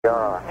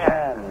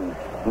10,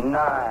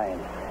 9,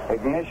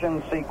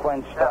 ignition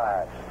sequence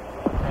starts.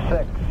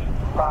 6,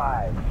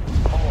 5,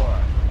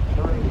 4,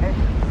 3, 2,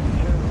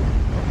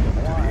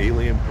 1. To the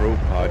Alien Pro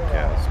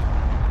podcast.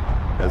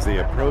 As they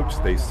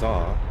approached, they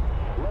saw,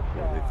 or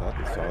they thought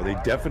they saw, they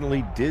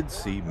definitely did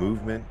see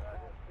movement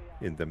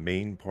in the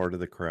main part of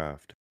the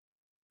craft.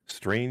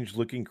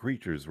 Strange-looking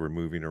creatures were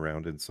moving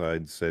around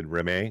inside, said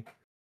Remy.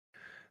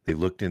 They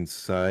looked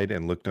inside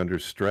and looked under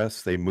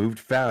stress. They moved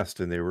fast,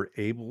 and they were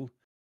able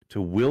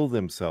to will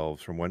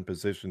themselves from one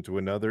position to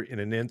another in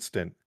an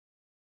instant.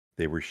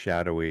 They were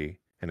shadowy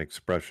and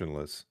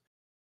expressionless,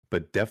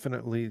 but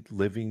definitely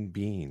living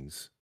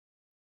beings.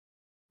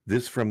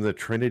 This from the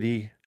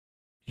Trinity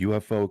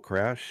UFO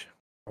crash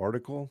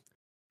article.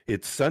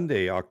 It's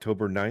Sunday,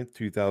 October 9th,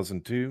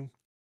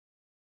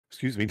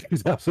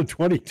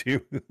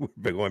 2022. We've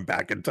been going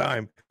back in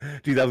time.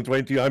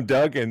 2022. I'm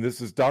Doug, and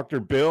this is Dr.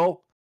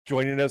 Bill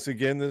joining us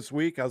again this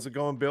week. How's it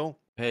going, Bill?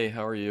 Hey,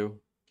 how are you?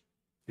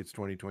 It's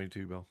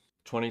 2022, Bill.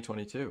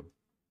 2022.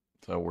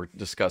 So we're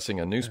discussing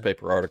a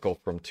newspaper article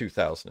from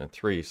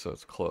 2003, so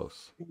it's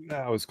close.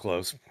 That was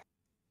close.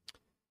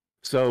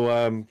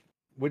 So,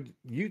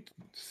 you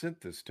sent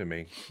this to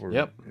me? Or,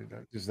 yep.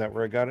 Is that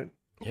where I got it?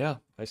 Yeah,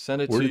 I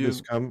sent it to you.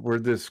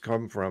 Where'd this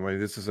come from? I mean,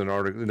 this is an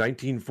article.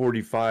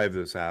 1945,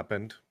 this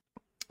happened.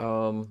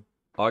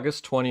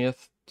 August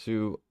 20th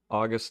to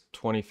August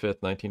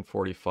 25th,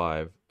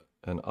 1945,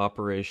 an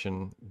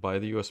operation by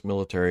the U.S.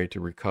 military to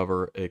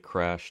recover a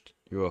crashed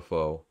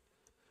UFO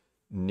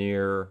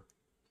near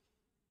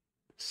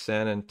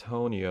San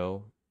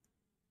Antonio,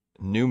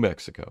 New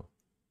Mexico,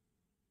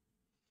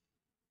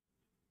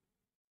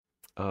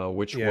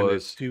 which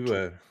was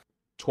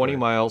 20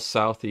 miles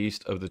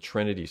southeast of the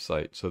Trinity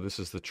site. So this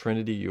is the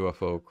Trinity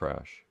UFO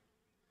crash.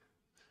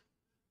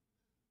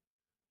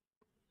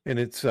 And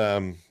it's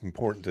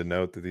important to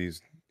note that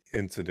these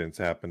incidents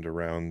happened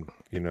around,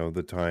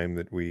 the time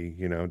that we,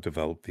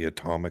 developed the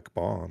atomic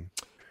bomb.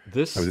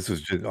 This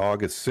was just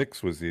August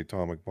 6th was the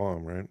atomic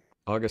bomb, right?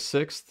 August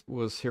 6th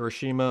was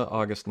Hiroshima.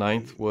 August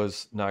 9th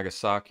was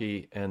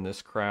Nagasaki. And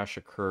this crash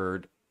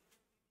occurred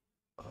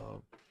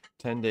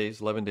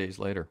 11 days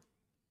later.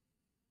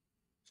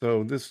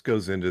 So this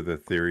goes into the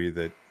theory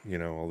that,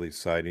 all these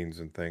sightings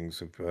and things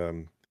have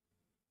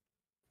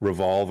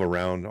revolve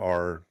around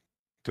our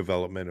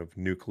development of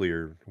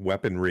nuclear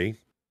weaponry.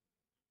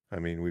 I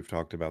mean, we've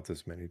talked about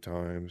this many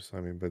times.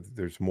 I mean, but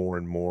there's more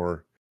and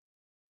more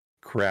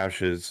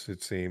crashes,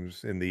 it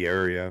seems, in the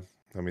area.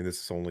 I mean,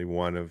 this is only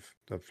one of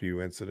a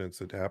few incidents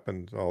that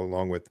happened, all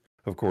along with,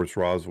 of course,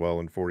 Roswell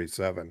in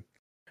 47.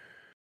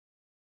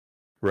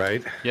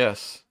 Right?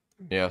 Yes.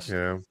 Yeah.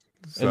 So,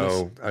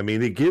 I mean,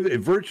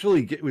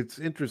 what's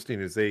interesting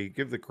is they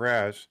give the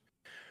crash,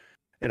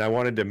 and I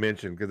wanted to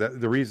mention, because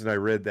the reason I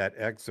read that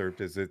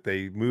excerpt is that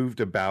they moved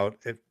about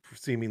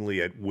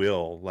seemingly at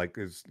will, like,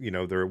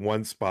 they're at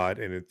one spot,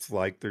 and it's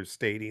like they're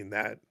stating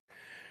that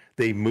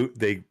they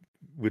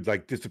would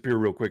like disappear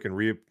real quick,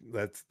 and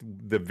that's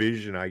the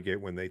vision I get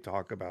when they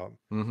talk about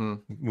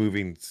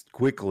moving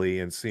quickly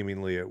and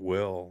seemingly at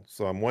will.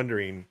 So I'm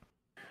wondering,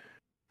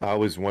 I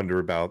always wonder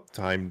about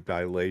time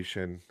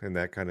dilation and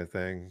that kind of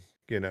thing.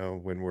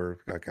 When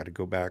I got to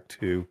go back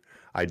to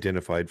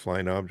Identified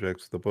Flying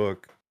Objects, the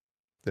book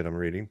that I'm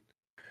reading.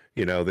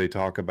 They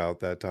talk about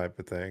that type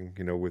of thing.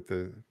 With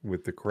the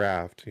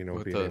craft. Being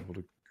able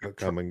to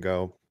come and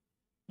go.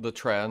 The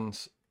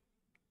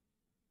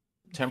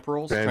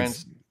trans-temporals.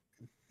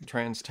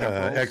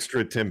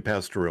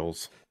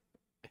 Extraterrestrials.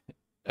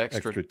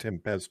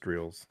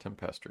 Extraterrestrials.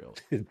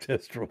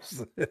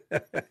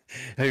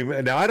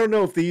 Now I don't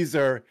know if these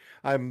are.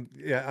 I'm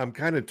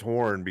kind of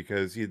torn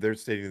because they're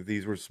stating that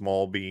these were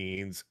small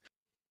beings,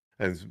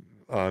 and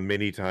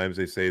many times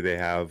they say they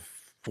have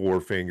 4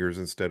 fingers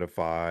instead of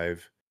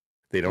 5.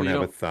 They don't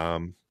have a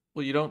thumb.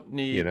 Well, you don't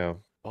need.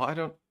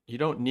 Well, you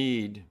don't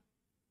need.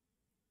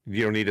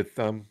 You don't need a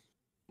thumb.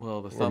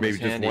 Well, the thumb is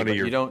handy, but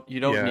you don't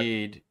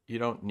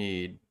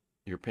need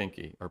your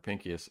pinky. Our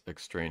pinky is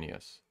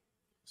extraneous.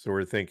 So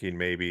we're thinking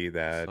maybe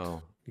that,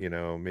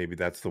 maybe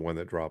that's the one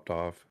that dropped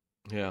off.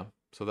 Yeah.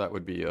 So that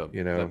would be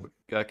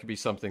that could be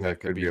something that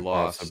could be a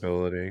lost.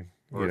 Possibility.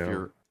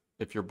 Or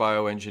if you're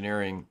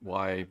bioengineering,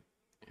 why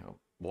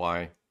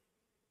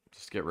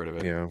just get rid of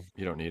it? Yeah.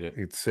 You don't need it.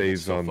 It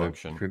saves on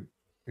function.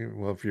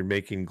 Well, if you're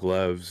making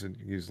gloves and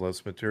use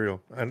less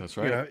material. And, that's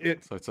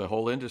right. So it's a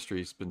whole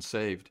industry's been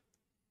saved.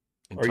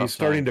 Are you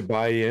starting to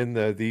buy in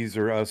these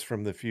are us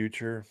from the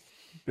future,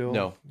 Bill?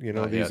 No.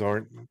 These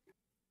aren't.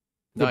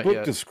 The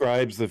book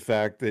describes the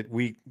fact that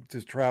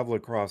to travel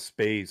across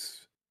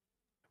space,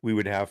 we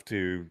would have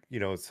to,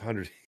 it's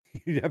hundreds,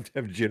 you'd have to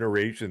have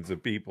generations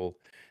of people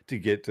to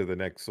get to the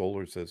next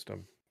solar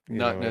system.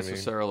 Not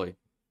necessarily,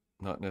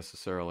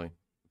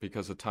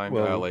 because of time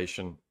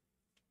dilation.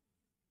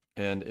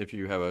 And if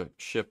you have a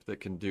ship that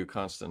can do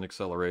constant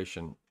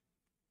acceleration,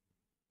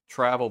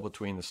 travel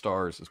between the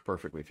stars is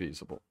perfectly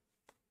feasible.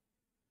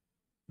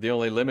 The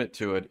only limit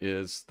to it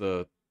is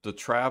the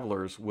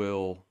travelers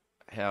will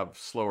have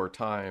slower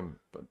time,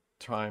 but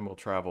time will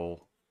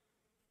travel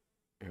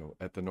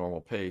at the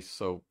normal pace.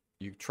 So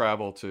you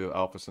travel to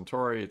Alpha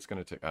Centauri, it's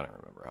going to take, I don't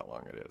remember how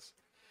long it is.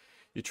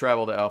 You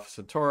travel to Alpha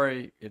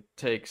Centauri, it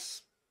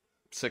takes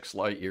 6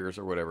 light years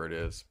or whatever it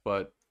is,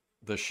 but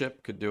the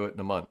ship could do it in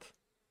a month.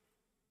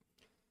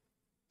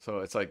 So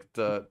it's like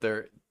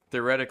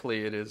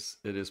theoretically it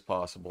is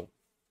possible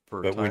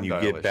for But time when you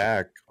dilation. get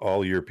back,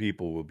 all your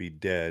people will be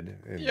dead,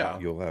 and Yeah.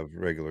 you'll have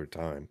regular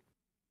time.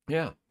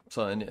 Yeah.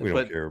 So we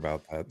don't care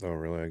about that, though,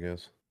 really. I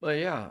guess. But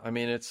yeah, I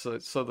mean, it's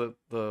so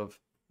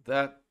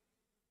that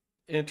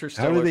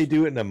interstellar. How do they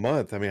do it in a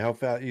month? I mean, how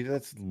fast?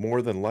 That's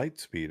more than light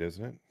speed,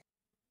 isn't it?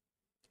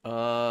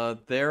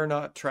 They're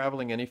not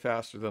traveling any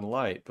faster than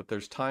light, but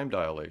there's time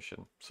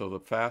dilation. So the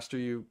faster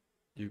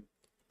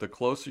the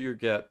closer you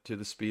get to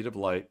the speed of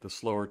light, the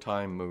slower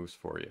time moves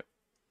for you.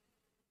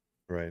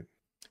 Right.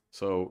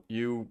 So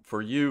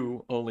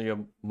only a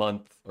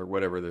month or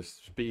whatever the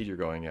speed you're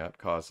going at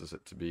causes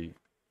it to be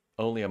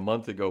only a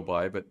month to go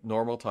by, but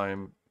normal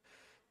time,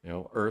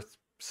 Earth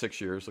 6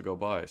 years will go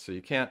by. So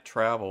you can't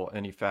travel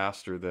any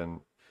faster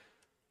than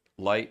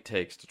light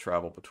takes to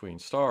travel between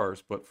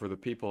stars, but for the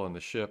people on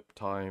the ship,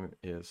 time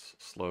is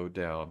slowed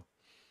down,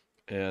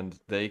 and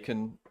they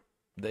can,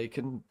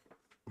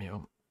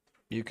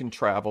 you can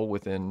travel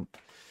within,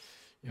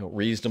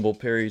 reasonable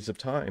periods of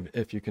time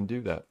if you can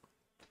do that.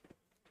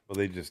 Well,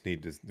 they just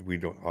need to. We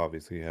don't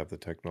obviously have the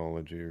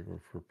technology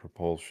for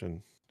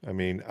propulsion. I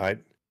mean,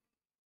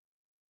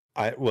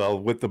 well,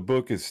 what the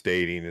book is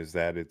stating is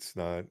that it's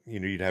not.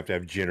 You'd have to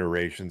have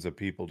generations of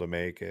people to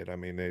make it. I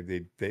mean,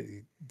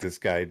 this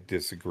guy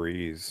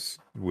disagrees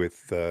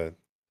with. I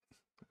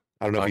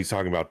don't know if he's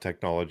talking about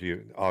technology.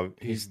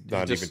 He's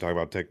not even talking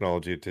about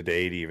technology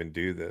today to even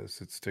do this.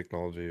 It's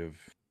technology of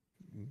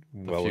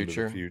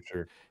into the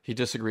future. He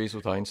disagrees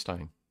with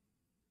Einstein.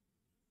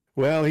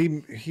 Well,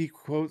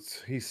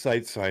 he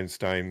cites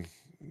Einstein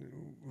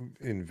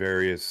in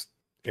various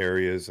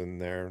areas in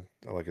there.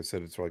 Like I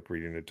said, it's like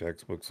reading a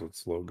textbook, so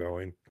it's slow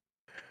going.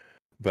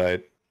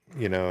 But,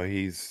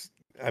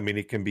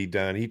 it can be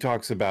done. He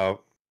talks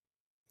about,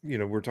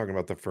 we're talking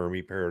about the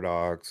Fermi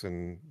paradox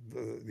and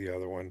the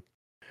other one.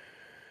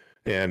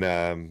 And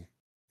I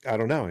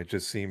don't know. It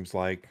just seems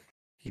like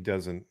he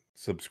doesn't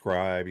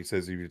subscribe. He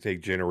says if you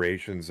take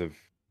generations of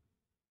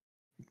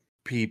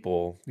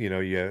people, you're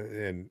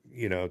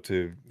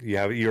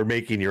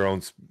making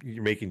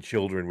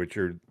children, which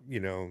are,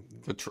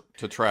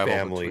 to travel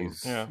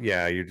families.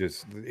 Yeah, you're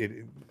just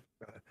and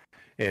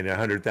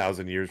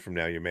 100,000 years from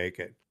now you make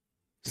it.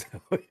 So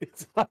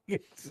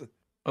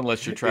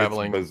unless you're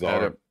traveling. It's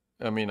bizarre.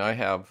 I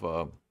have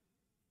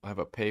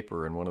a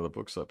paper in one of the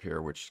books up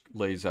here which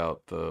lays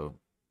out the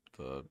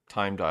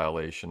time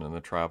dilation and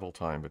the travel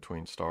time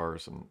between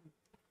stars, and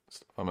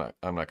I'm not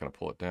going to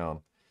pull it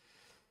down.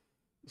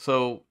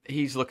 So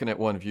he's looking at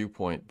one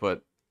viewpoint,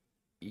 but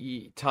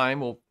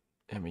time will,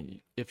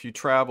 if you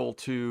travel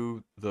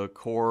to the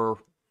core,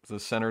 the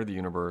center of the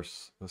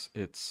universe,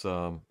 it's,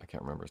 I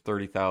can't remember,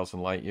 30,000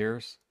 light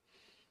years.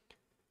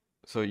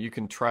 So you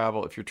can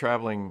travel, if you're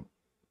traveling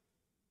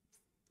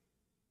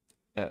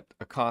at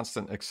a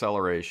constant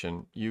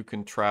acceleration, you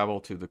can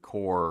travel to the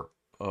core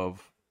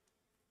of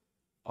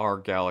our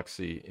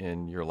galaxy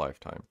in your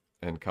lifetime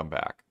and come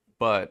back.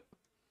 But,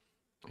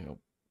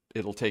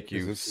 it'll take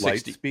you 60...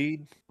 light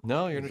speed?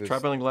 No, you're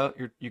traveling.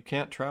 You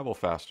can't travel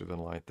faster than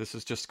light. This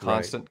is just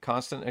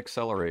constant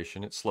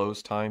acceleration. It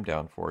slows time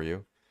down for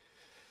you,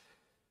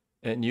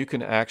 and you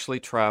can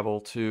actually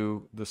travel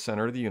to the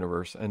center of the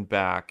universe and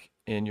back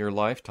in your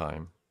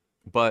lifetime.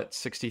 But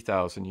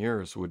 60,000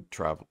 years would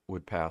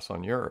pass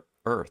on your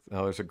Earth.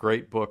 Now, there's a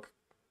great book,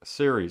 a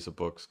series of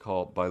books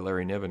by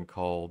Larry Niven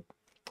called,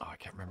 I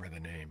can't remember the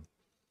name.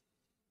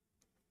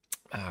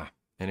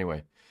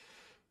 Anyway.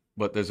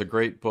 But there's a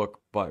great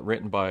book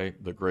written by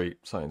the great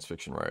science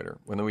fiction writer,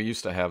 when we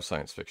used to have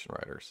science fiction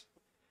writers.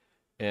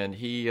 And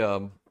he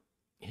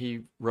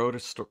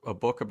wrote a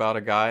book about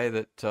a guy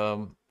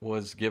that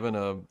was given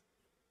a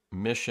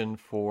mission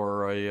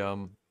for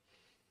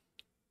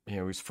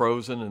he was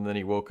frozen, and then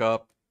he woke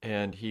up,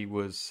 and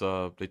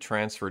they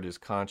transferred his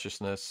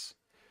consciousness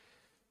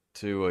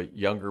to a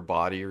younger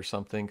body or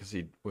something, because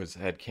he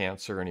had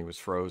cancer and he was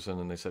frozen.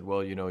 And they said,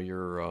 well,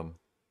 you're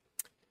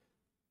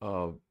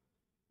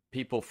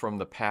people from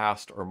the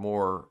past are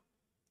more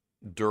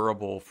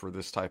durable for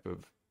this type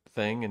of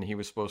thing. And he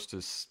was supposed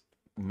to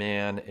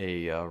man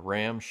a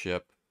ram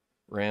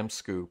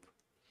scoop,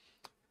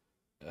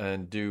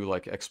 and do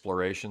like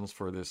explorations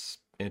for this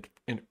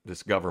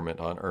government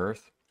on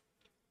Earth.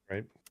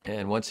 Right.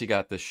 And once he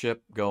got the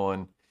ship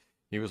going,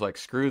 he was like,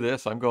 screw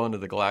this, I'm going to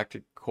the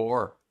galactic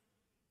core.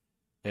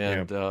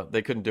 And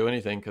they couldn't do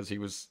anything because it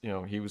was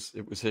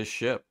his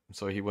ship.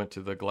 So he went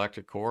to the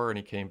galactic core, and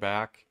he came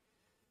back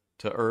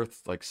to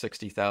Earth like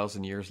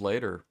 60,000 years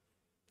later.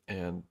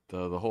 And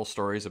the whole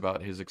story is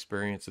about his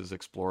experiences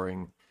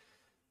exploring,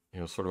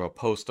 sort of a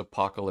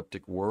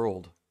post-apocalyptic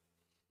world.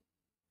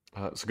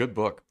 It's a good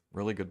book,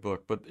 really good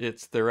book. But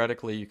it's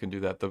theoretically you can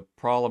do that. The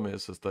problem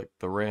is that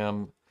the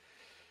RAM,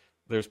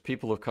 there's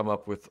people who have come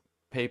up with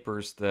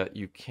papers that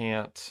you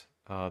can't,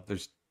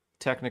 there's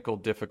technical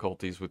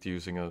difficulties with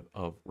using a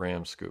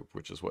ram scoop,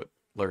 which is what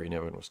Larry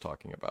Niven was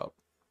talking about.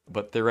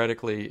 But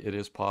theoretically, it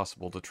is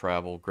possible to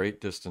travel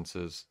great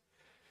distances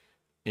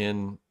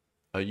in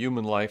a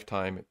human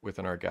lifetime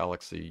within our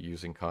galaxy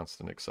using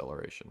constant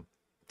acceleration.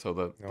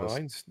 So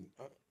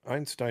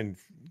Einstein,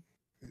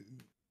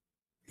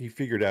 he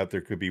figured out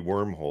there could be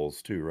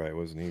wormholes too, right?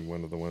 Wasn't he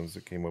one of the ones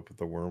that came up with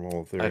the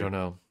wormhole theory? I don't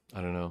know.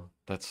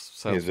 That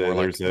sounds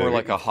more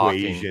like a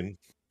Hawking.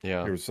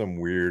 Yeah. There was some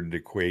weird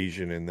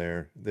equation in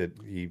there that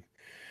he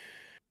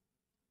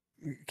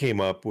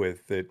came up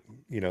with that,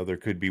 there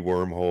could be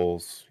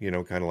wormholes, kind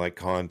of like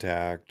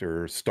Contact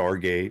or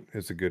Stargate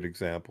is a good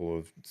example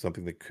of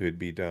something that could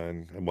be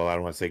done. Well, I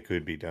don't want to say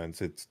could be done,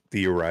 so it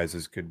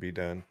theorizes could be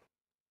done.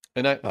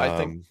 And I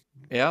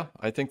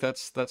think that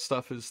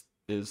stuff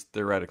is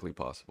theoretically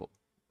possible.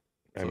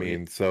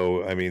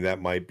 That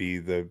might be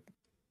the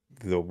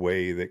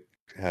way that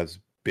has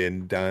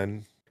been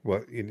done.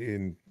 What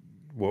in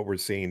what we're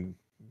seeing,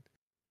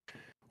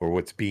 or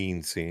what's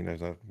being seen, I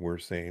thought we're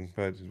saying,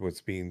 but what's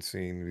being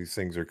seen, these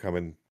things are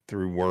coming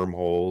through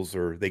wormholes,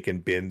 or they can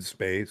bend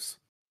space.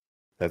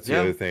 That's the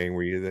other thing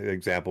where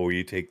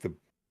you take the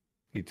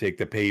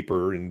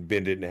paper and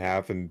bend it in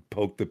half and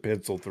poke the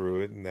pencil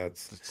through it, and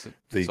that's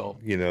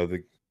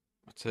the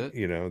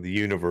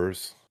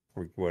universe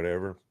or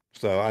whatever.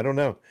 So I don't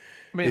know.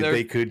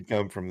 They could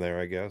come from there,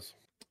 I guess.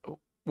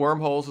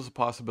 Wormholes is a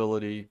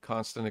possibility.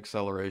 Constant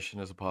acceleration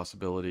is a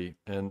possibility,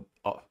 and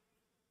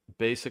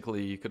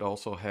basically, you could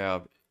also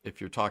have, if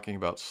you're talking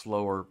about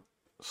slower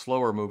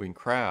moving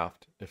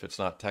craft, if it's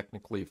not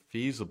technically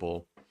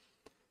feasible,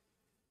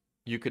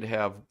 you could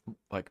have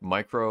like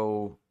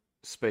micro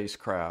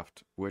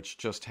spacecraft, which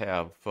just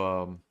have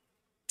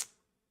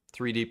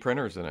 3D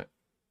printers in it.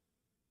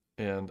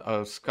 And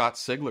Scott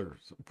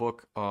Sigler's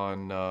book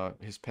on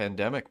his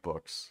pandemic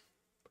books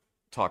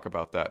talk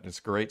about that. And it's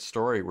a great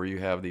story where you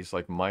have these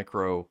like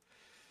micro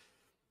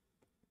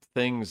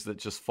things that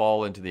just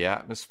fall into the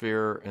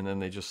atmosphere, and then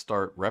they just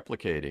start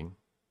replicating,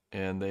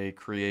 and they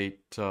create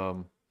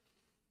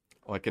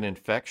like an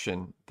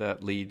infection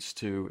that leads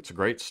to. It's a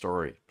great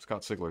story.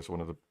 Scott Sigler's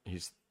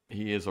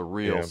he is a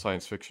real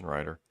science fiction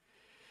writer,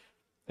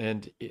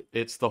 and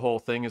it's the whole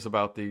thing is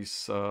about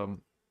these.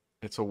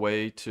 It's a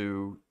way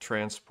to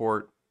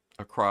transport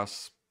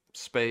across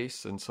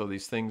space, and so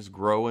these things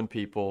grow in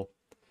people,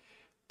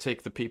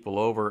 take the people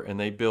over, and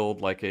they build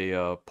like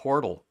a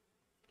portal.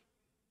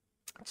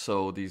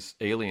 So these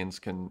aliens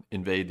can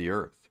invade the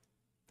Earth,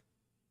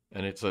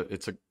 and it's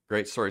a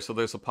great story. So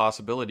there's a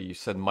possibility. You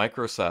send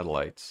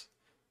microsatellites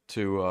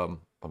to.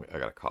 I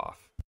got a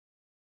cough.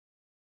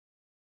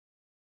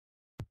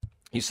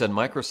 You send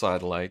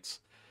microsatellites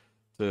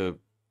to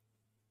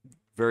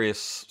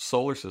various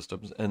solar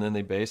systems, and then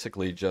they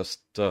basically just,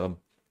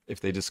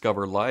 if they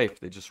discover life,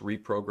 they just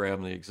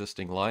reprogram the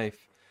existing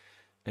life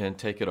and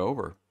take it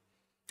over,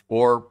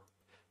 or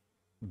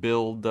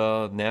build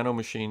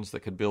nanomachines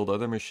that could build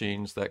other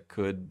machines that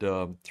could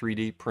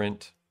 3D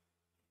print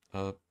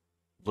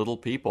little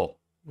people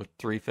with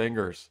 3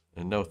 fingers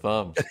and no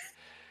thumbs.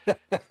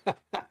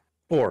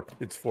 Four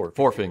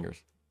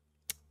fingers.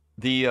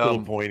 The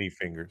little pointy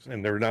fingers,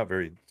 and they're not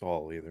very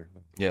tall either.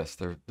 Yes,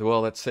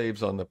 that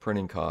saves on the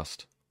printing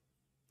cost.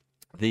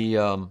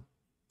 I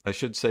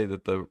should say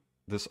that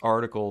this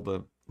article,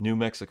 the New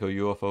Mexico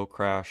UFO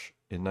crash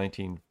in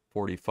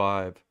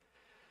 1945.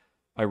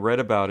 I read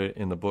about it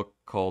in the book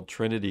called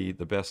Trinity,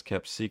 The Best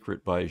Kept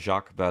Secret by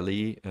Jacques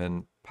Vallée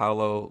and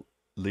Paulo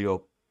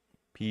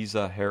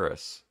Leopeza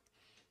Harris.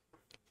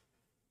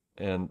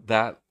 And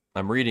that,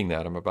 I'm reading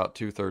that. I'm about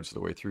 2/3 of the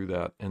way through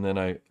that. And then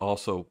I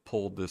also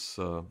pulled this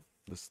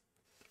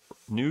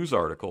news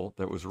article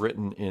that was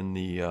written in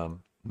the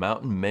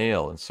Mountain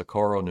Mail in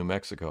Socorro, New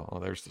Mexico. Oh,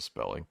 there's the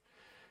spelling,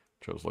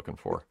 which I was looking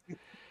for.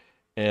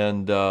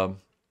 And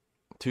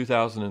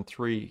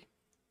 2003,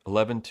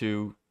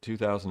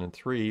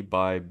 11/2/2003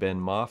 by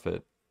Ben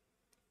Moffat.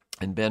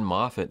 And Ben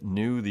Moffat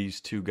knew these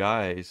 2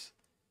 guys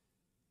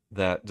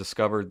that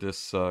discovered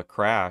this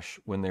crash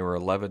when they were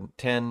 11,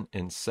 10,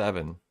 and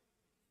 7,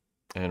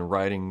 and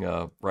riding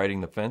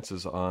the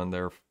fences on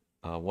their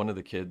one of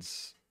the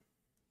kids.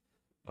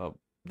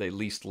 They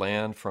leased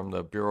land from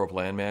the Bureau of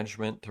Land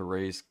Management to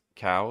raise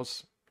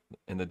cows,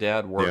 and the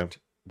dad worked.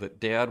 Yeah. The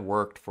dad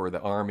worked for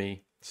the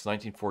Army. It's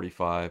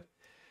 1945.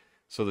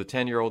 So the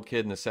 10-year-old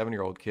kid and the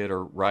 7-year-old kid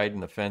are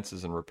riding the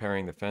fences and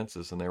repairing the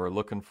fences, and they were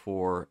looking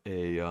for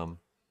a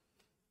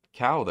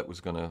cow that was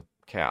going to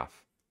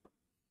calf.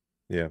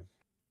 Yeah.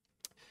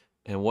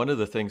 And one of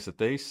the things that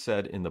they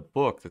said in the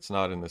book that's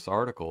not in this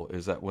article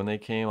is that when they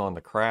came on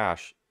the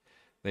crash,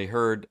 they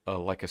heard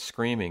like a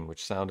screaming,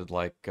 which sounded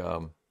like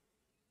a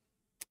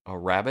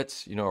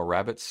rabbit's, a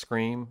rabbit's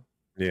scream.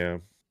 Yeah,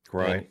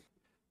 cry.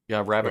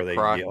 Rabbit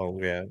cry. Yell,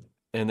 yeah.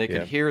 And they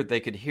could hear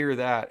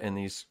that, and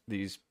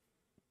these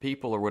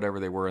people or whatever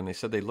they were, and they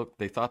said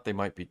they thought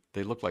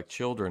they looked like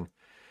children,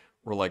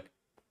 were like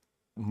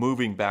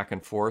moving back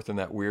and forth in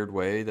that weird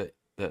way that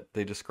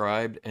they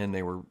described, and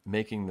they were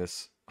making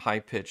this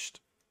high-pitched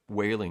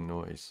wailing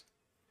noise.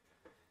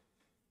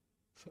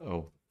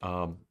 So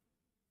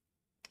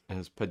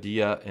as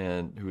Padilla,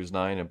 and who was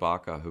 9, and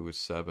Baca, who was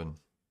 7.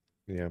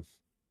 Yeah.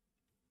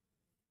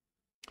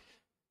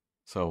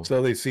 So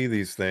they see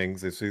these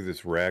things. They see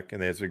this wreck,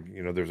 and there's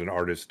an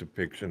artist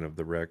depiction of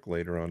the wreck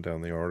later on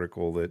down the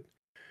article that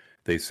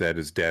they said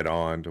is dead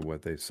on to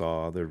what they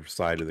saw. The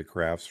side of the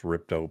craft's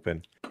ripped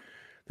open.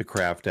 The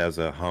craft has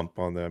a hump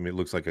on the. I mean, it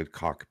looks like a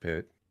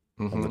cockpit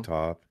on the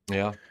top.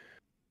 Yeah.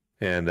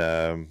 And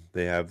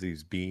they have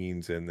these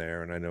beings in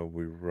there, and I know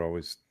we were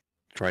always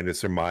trying to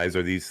surmise: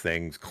 are these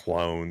things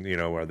clone?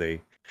 Are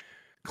they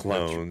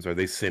clones? Are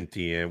they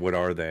sentient? What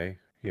are they?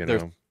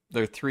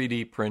 They're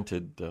 3D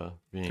printed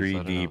beings.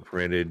 3D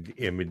printed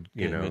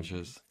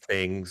images,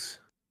 things.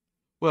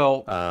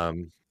 Well,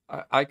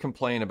 I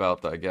complain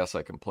about I guess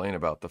I complain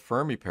about the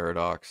Fermi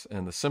paradox,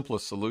 and the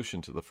simplest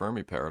solution to the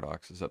Fermi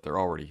paradox is that they're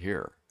already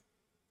here.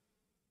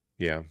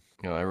 Yeah.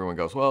 Everyone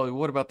goes, well,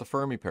 what about the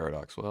Fermi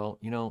paradox? Well,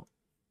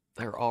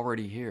 they're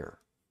already here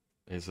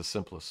is the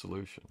simplest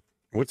solution.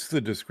 What's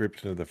the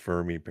description of the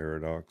Fermi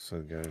paradox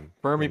again?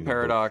 Fermi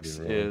paradox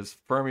is,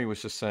 Fermi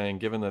was just saying,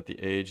 given that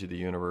the age of the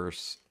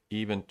universe,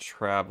 even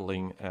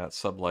traveling at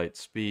sublight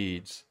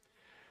speeds,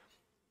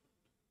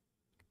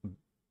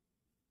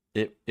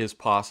 it is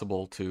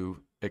possible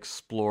to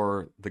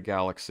explore the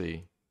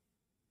galaxy.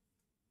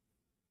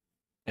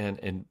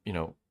 And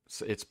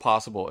it's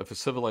possible if a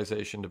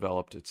civilization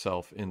developed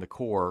itself in the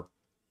core,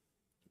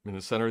 in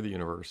the center of the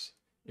universe,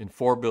 in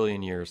 4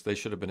 billion years, they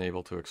should have been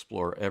able to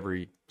explore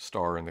every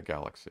star in the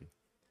galaxy.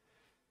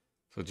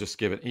 So just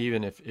give it,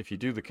 even if you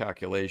do the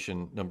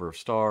calculation, number of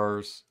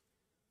stars,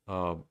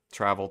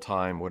 travel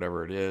time,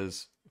 whatever it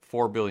is,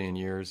 4 billion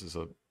years is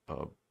a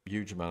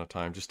huge amount of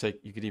time.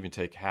 You could even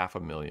take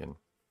 500,000.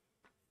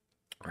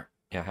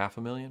 Yeah,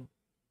 500,000?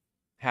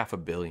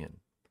 500 million.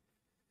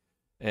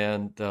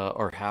 And,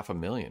 or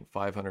 500,000,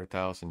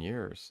 500,000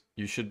 years.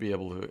 You should be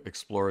able to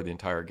explore the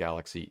entire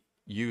galaxy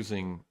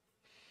using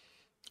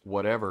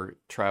whatever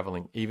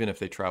traveling, even if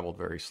they traveled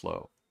very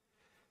slow.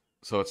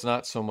 So it's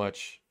not so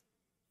much.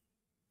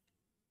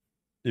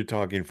 You're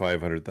talking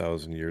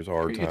 500,000 years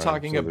our time. You're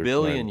talking a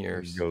billion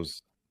years.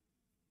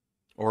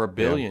 Or a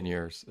billion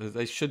years.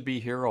 They should be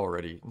here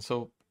already. And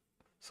so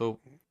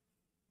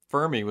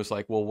Fermi was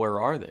like, well, where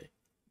are they?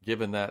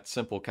 Given that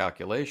simple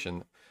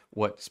calculation,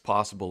 what's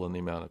possible in the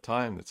amount of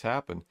time that's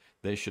happened,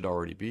 they should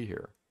already be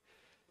here.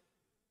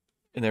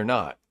 And they're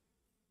not.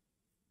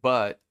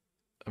 But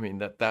I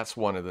mean, that's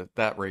one of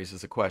that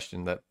raises a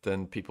question that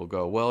then people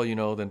go, well,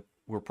 then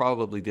we're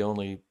probably the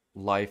only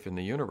life in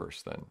the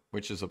universe then,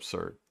 which is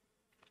absurd.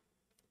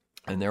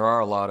 And there are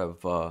a lot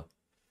of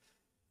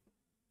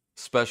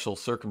special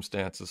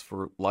circumstances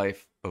for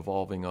life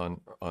evolving on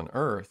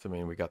Earth. I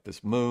mean, we got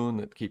this moon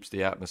that keeps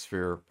the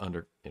atmosphere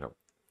under,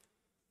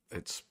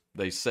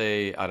 they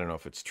say, I don't know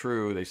if it's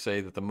true, they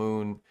say that the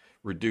moon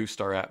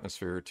reduced our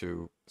atmosphere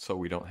so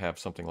we don't have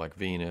something like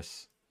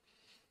Venus.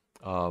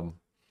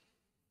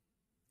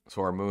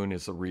 So our moon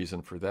is a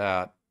reason for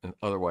that. And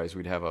otherwise,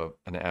 we'd have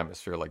an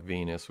atmosphere like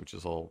Venus, which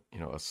is all,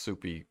 a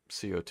soupy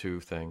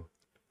CO2 thing.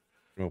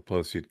 Well,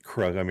 plus you'd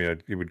crush. I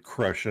mean, it would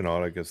crush and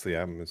all. I guess the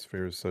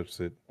atmosphere is such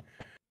that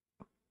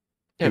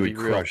it would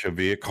crush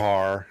a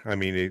car. I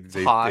mean,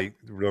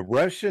 the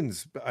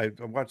Russians. I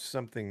watched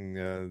something,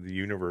 The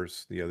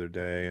Universe, the other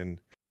day, and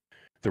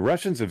the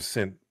Russians have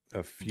sent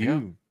a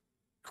few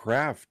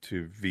craft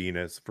to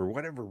Venus for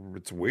whatever.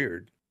 It's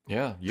weird.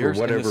 Yeah, for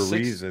whatever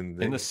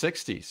reason in the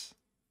 60s.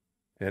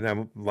 And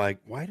I'm like,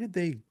 why did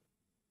they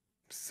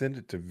send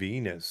it to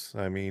Venus?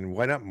 I mean,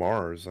 why not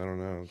Mars? I don't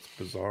know. It's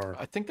bizarre.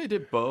 I think they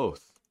did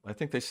both. I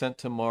think they sent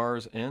to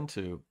Mars and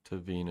to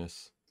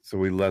Venus. So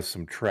we left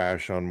some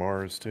trash on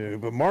Mars too.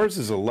 But Mars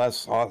is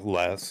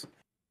a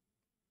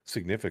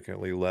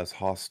significantly less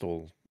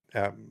hostile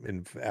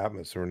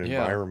atmosphere and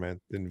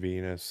environment than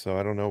Venus. So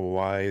I don't know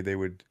why they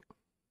would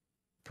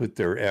put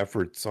their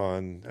efforts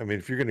on. I mean,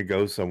 if you're going to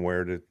go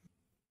somewhere to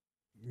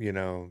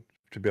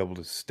be able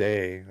to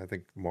stay, I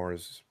think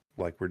Mars,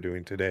 like we're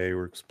doing today,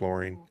 we're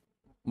exploring.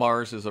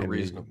 Mars is a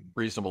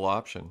reasonable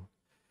option.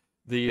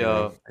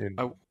 I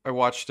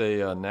watched a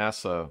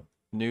NASA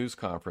news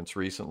conference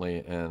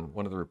recently, and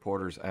one of the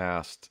reporters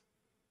asked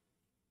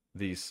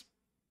the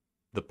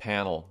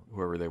panel,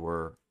 whoever they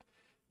were,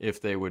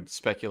 if they would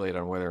speculate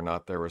on whether or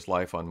not there was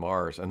life on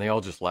Mars, and they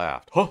all just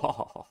laughed.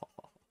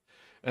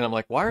 And I'm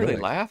like, why are they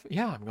laughing?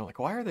 Yeah, I'm like,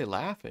 why are they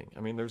laughing? I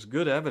mean, there's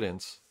good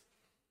evidence.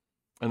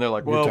 And they're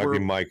like, well, we're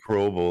talking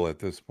microbial at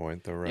this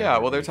point, though, right? Yeah,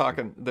 well,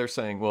 they're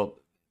saying, well,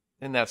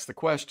 and that's the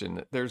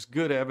question. There's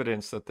good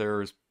evidence that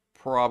there is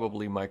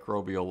probably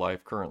microbial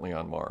life currently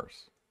on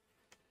Mars.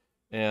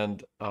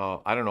 And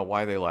I don't know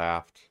why they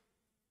laughed.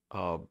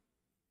 But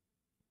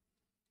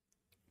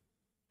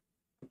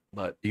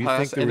do you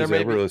think there was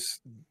ever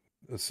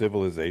a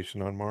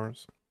civilization on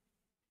Mars?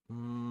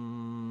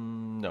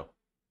 No.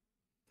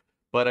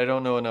 But I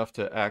don't know enough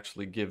to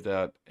actually give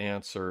that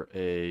answer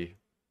a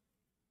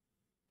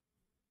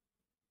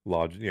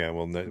logic. Yeah,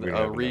 well,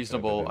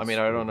 reasonable. I mean,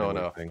 I don't know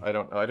enough. I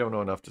don't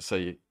know enough to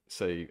say.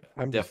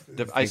 I'm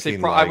I say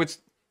I would.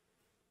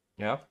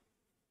 Yeah.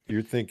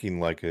 You're thinking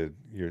like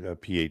you're a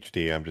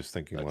PhD. I'm just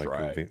thinking That's like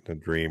right. a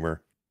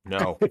dreamer.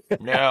 No,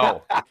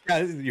 no,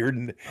 It's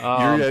going to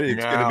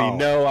be no,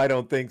 no, I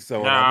don't think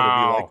so, and I'm going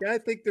to be like, no, yeah, I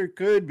think there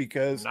could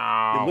because it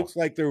no. looks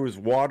like there was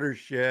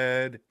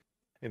watershed,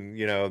 and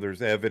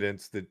there's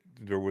evidence that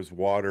there was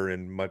water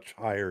in much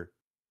higher,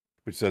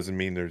 which doesn't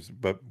mean it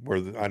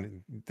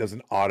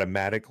doesn't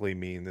automatically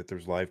mean that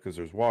there's life because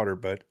there's water,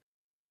 but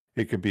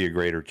it could be a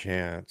greater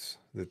chance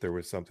that there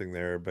was something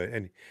there. But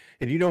and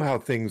you know how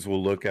things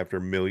will look after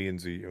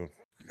millions of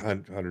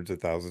hundreds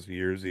of thousands of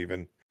years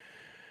even.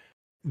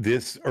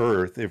 This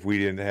Earth, if we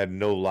didn't had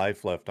no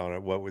life left on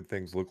it, what would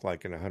things look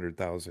like in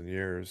 100,000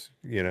 years?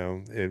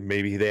 And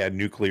maybe they had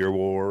nuclear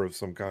war of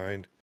some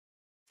kind,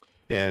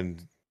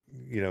 and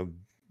you know,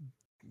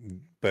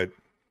 but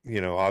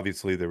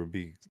obviously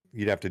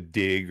you'd have to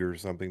dig or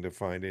something to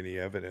find any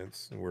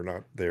evidence, and we're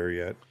not there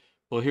yet.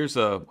 Well, You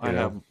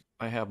know,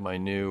 I have my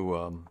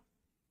new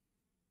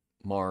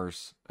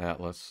Mars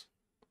Atlas,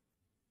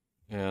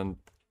 and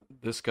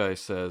this guy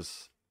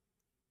says,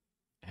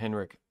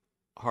 Henrik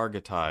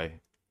Hargitay,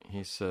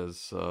 he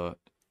says,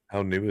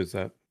 how new is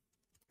that?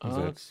 Is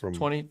that it's from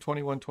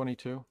 21,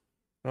 22.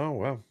 Oh,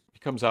 wow. He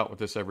comes out with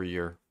this every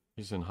year.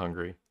 He's in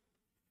Hungary.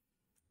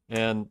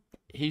 And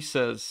he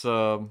says,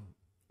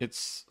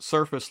 its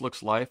surface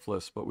looks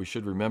lifeless, but we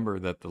should remember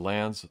that the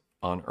lands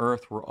on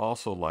Earth were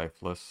also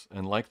lifeless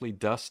and likely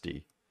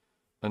dusty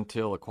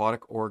until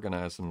aquatic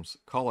organisms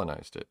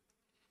colonized it,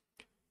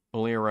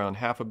 only around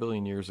 500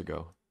 million years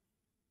ago.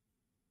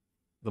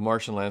 The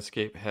Martian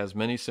landscape has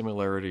many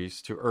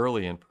similarities to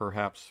early and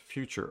perhaps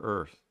future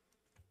Earth.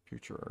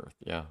 Future Earth,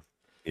 yeah.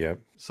 Yep.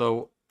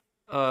 So,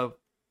 I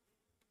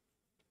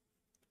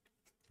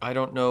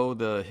don't know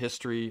the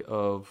history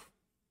of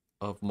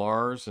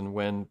Mars and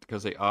when,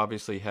 because they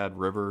obviously had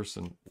rivers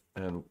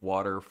and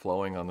water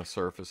flowing on the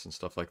surface and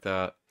stuff like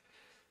that.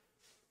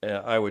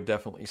 I would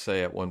definitely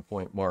say at one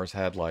point Mars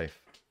had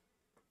life.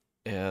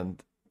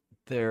 And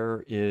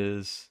there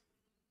is,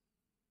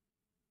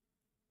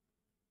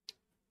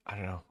 I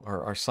don't know,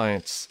 our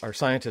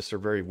scientists are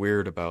very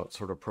weird about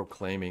sort of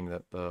proclaiming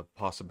that the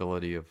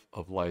possibility of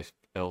life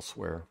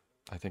elsewhere.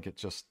 I think it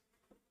just,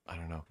 I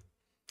don't know.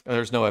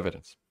 There's no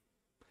evidence.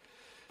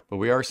 But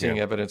we are seeing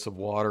evidence of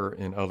water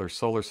in other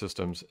solar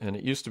systems, and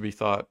it used to be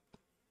thought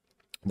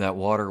that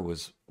water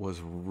was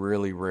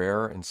really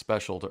rare and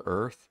special to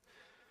Earth,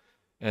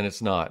 and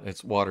it's not.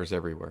 Water's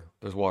everywhere.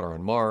 There's water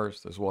on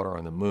Mars. There's water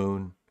on the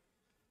moon.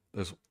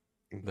 There's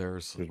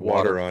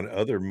water on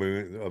other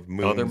moons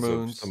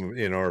of some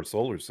in our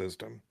solar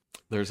system.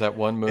 There's that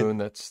one moon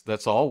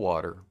that's all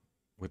water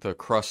with a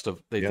crust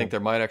of. They think there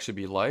might actually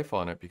be life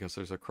on it because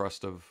there's a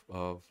crust of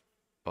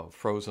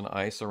frozen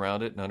ice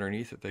around it, and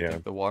underneath it they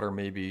think the water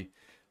may be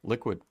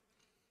liquid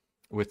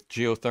with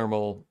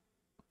geothermal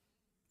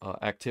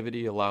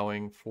activity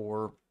allowing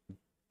for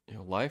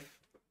life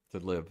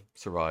to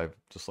survive,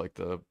 just like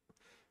the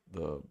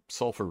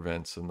sulfur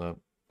vents in the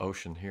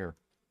ocean here.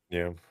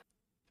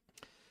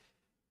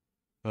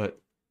 But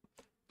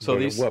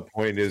at what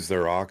point is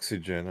there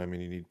oxygen? I mean,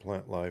 you need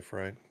plant life,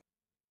 right?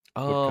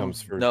 What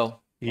comes first? No,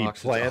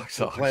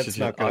 plant's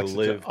not going to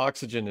live.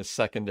 Oxygen is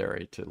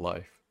secondary to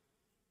life.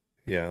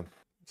 Yeah.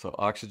 So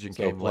oxygen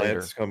came later.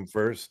 Plants come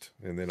first,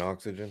 and then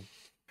oxygen.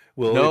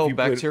 Well, no,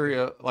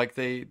 bacteria like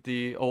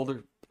the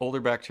older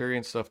bacteria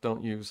and stuff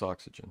don't use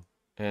oxygen,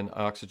 and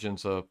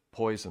oxygen's a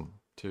poison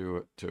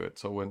to it.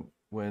 So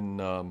when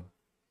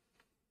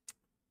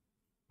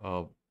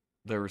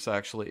there was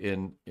actually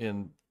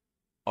in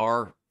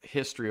our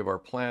history of our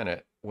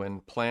planet,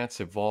 when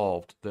plants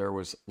evolved, there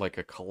was like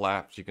a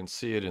collapse. You can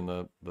see it in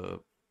the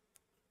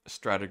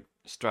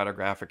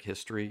stratigraphic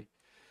history.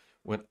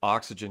 When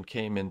oxygen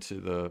came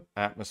into the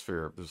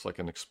atmosphere, there's like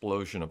an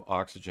explosion of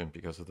oxygen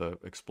because of the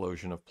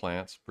explosion of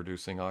plants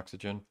producing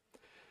oxygen.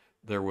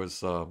 There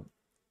was a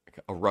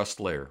rust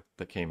layer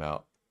that came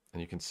out,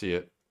 and you can see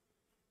it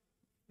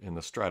in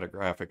the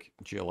stratigraphic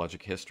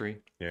geologic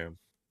history. Yeah,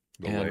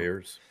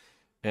 layers.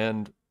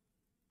 And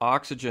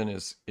oxygen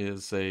is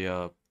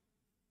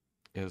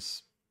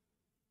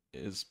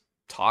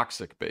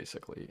toxic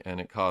basically, and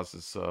it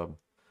causes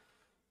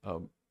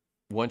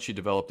once you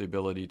develop the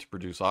ability to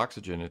produce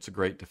oxygen, it's a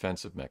great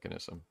defensive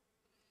mechanism.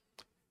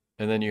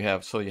 And then you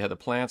had the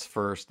plants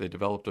first. They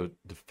developed a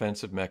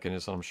defensive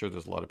mechanism. I'm sure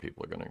there's a lot of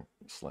people are going to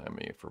slam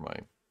me for my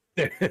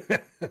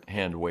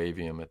hand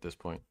wavium at this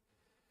point.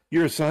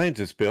 You're a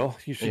scientist, Bill.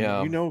 You should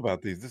you know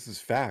about these. This is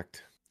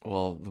fact.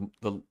 Well,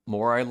 the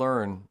more I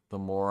learn,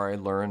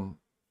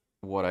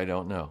 what I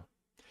don't know.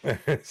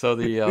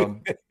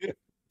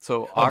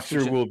 So I'm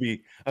sure we'll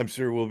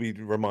be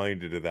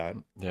reminded of that.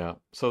 Yeah.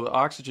 So the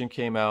oxygen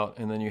came out,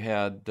 and then you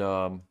had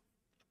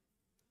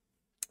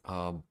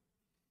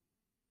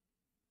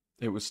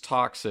it was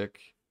toxic,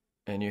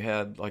 and you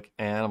had like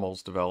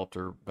animals developed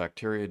or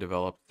bacteria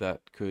developed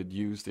that could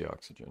use the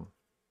oxygen,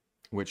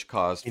 which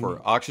caused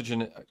for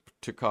oxygen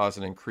to cause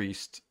an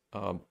increased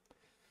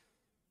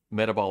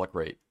metabolic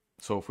rate.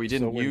 So if we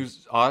didn't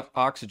use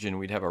oxygen,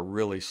 we'd have a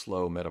really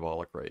slow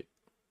metabolic rate.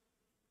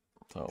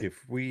 So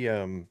if we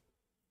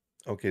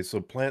Okay,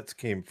 so plants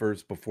came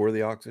first before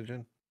the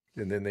oxygen,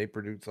 and then they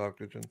produce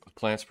oxygen.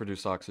 Plants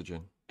produce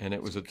oxygen, and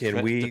it was a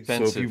Can we?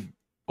 So if defensive. you,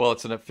 Well,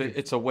 if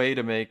it's a way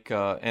to make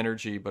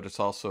energy, but it's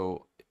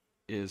also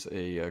is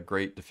a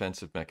great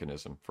defensive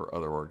mechanism for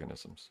other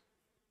organisms.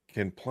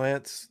 can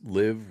plants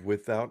live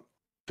without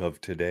of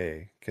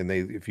today? Can they?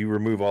 If you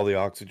remove all the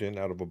oxygen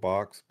out of a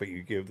box, but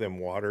you give them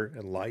water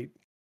and light,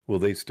 will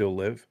they still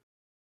live?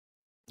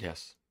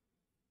 Yes,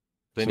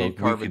 they So need we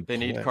carbon. could They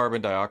need plant.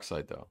 carbon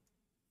dioxide, though.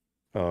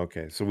 Oh,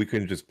 okay, so we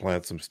couldn't just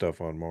plant some stuff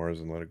on Mars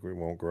and let it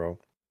won't grow.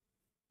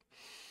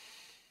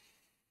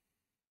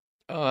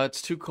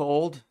 It's too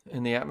cold,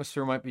 and the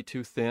atmosphere might be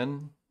too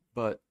thin.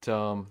 But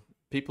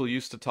people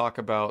used to talk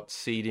about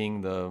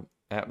seeding the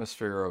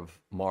atmosphere of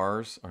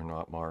Mars, or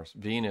not Mars,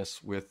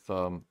 Venus, with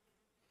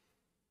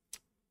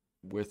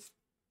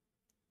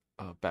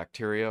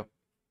bacteria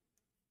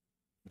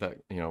that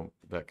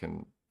that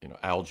can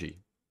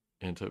algae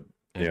into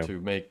and Yeah. to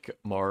make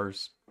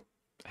Mars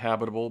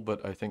habitable.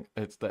 But I think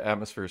it's the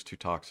atmosphere is too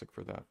toxic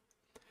for that.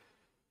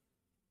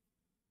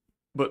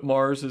 But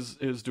Mars is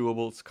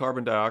doable. It's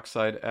carbon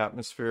dioxide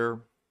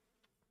atmosphere.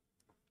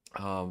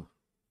 Um,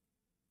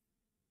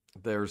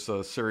 there's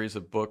a series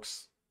of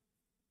books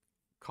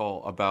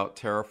called about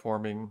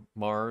terraforming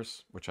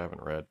Mars, which I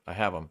haven't read. I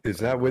have them, Is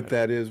but I that haven't what read.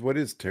 that is? What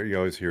is you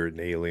always hear an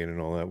alien and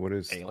all that? What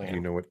is? Do you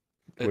Alien. know what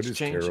It's is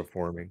changing.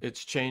 terraforming?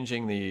 It's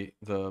changing the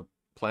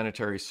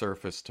planetary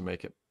surface to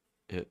make it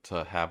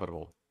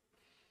habitable.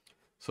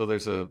 So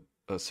there's a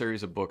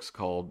series of books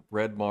called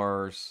Red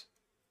Mars,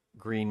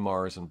 Green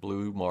Mars, and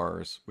Blue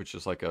Mars, which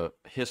is like a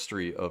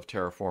history of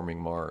terraforming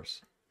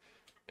Mars.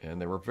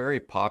 And they were very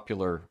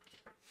popular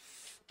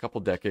a couple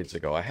decades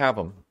ago. I have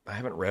them. I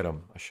haven't read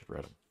them. I should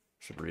read them.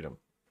 Should read them.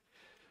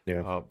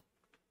 Yeah.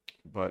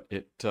 But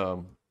it's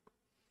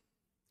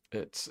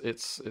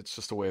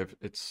just a way of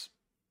it's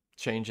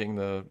changing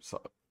the.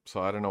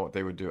 So I don't know what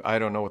they would do. I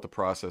don't know what the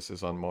process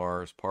is on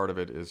Mars. Part of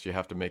it is you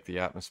have to make the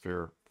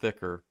atmosphere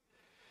thicker.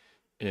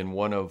 In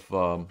one of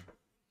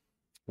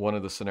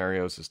the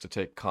scenarios is to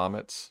take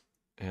comets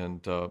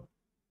and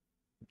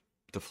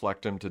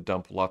deflect them to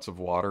dump lots of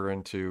water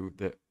into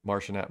the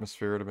Martian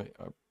atmosphere to make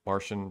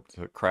Martian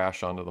to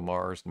crash onto the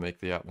Mars to make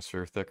the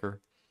atmosphere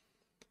thicker.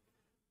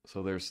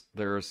 So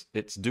there's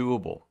it's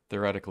doable.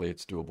 Theoretically,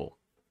 it's doable.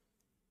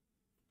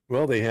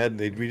 Well,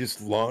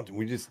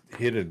 we just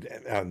hit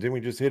didn't we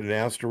just hit an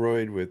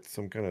asteroid with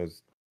some kind of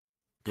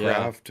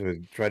Yeah, craft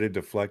to try to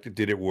deflect it?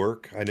 Did it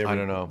work? I I never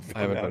don't know.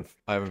 found out.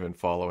 I haven't been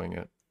following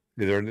it.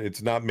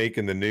 It's not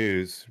making the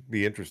news.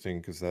 Be interesting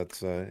because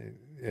that's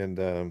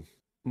and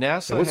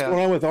NASA what's has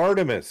going on with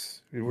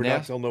Artemis? We're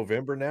not NASA. till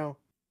November now.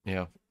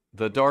 Yeah,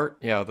 the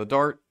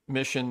DART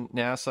mission.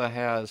 NASA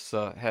has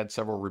had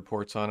several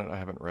reports on it. I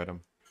haven't read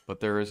them, but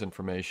there is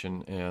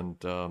information,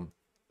 and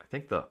I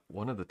think the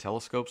one of the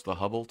telescopes, the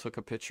Hubble, took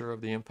a picture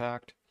of the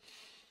impact.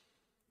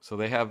 So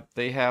they have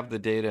the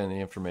data and the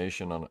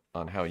information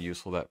on how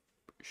useful that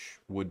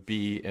would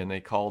be, and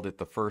they called it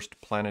the first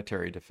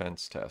planetary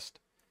defense test,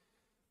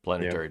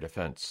 Yeah, planetary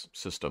defense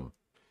system,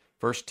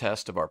 first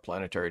test of our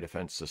planetary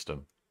defense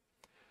system.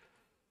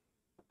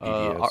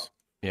 PDS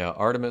Yeah,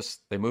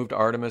 Artemis. They moved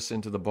Artemis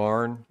into the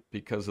barn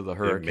because of the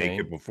didn't make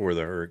it hurricane, before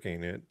the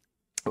hurricane hit.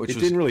 which It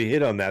was didn't really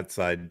hit on that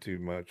side too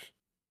much.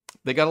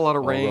 they got a lot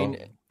of rain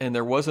Although, and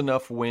there was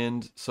enough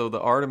wind, so the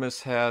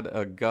Artemis had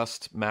a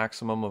gust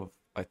maximum of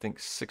I think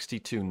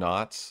 62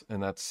 knots,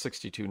 and that's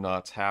 62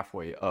 knots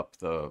halfway up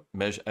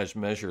as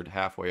measured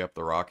halfway up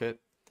the rocket.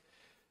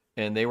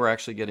 And they were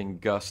actually getting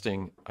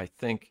gusting, I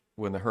think,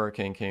 when the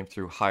hurricane came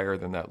through higher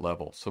than that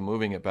level. So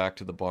moving it back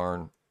to the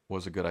barn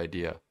was a good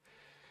idea.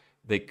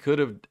 They could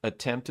have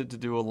attempted to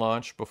do a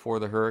launch before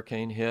the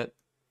hurricane hit.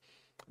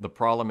 The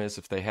problem is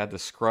if they had to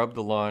scrub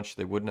the launch,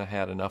 they wouldn't have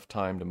had enough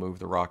time to move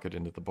the rocket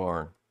into the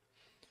barn.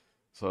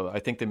 So I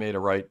think they made a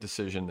right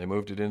decision. They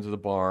moved it into the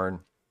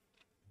barn.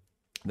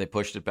 They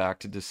pushed it back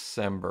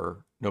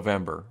to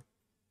November,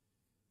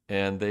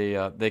 and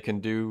they can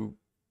do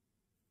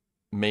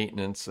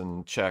maintenance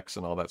and checks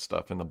and all that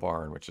stuff in the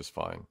barn, which is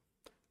fine.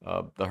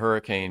 The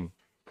hurricane,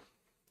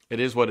 it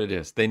is what it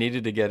is. They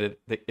needed to get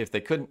it. If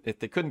they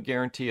couldn't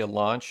guarantee a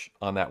launch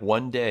on that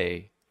one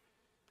day,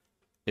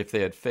 if they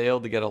had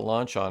failed to get a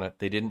launch on it,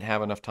 they didn't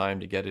have enough time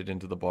to get it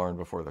into the barn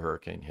before the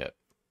hurricane hit.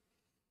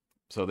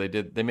 So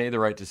they made the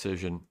right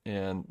decision,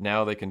 and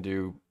now they can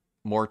do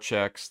more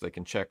checks. They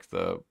can check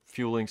the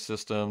fueling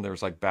system.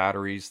 There's like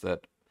batteries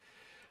that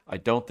I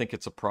don't think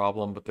it's a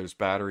problem, but there's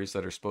batteries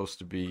that are supposed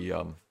to be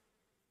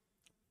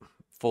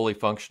fully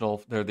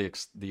functional. They're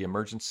the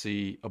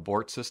emergency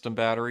abort system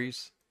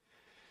batteries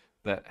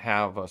that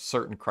have a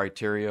certain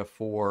criteria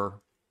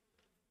for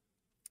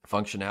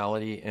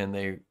functionality, and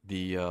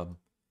the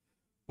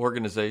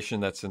organization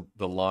that's in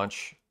the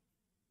launch,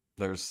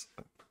 there's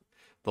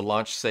the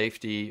launch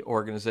safety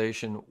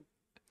organization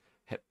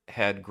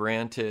had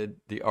granted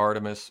the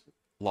Artemis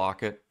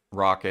rocket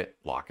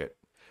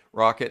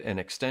an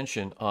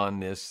extension on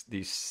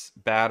these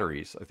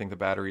batteries. I think the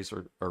batteries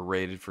are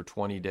rated for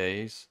 20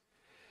 days,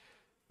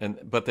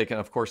 but they can,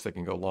 of course, they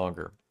can go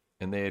longer.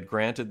 and they had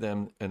granted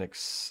them an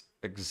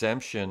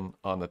exemption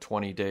on the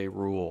 20-day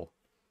rule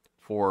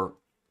for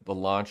the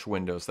launch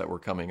windows that were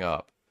coming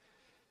up.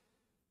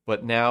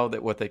 But now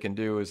that what they can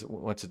do is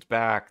once it's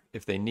back,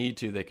 if they need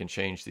to, they can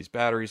change these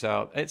batteries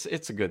out.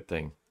 It's a good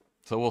thing.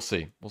 So we'll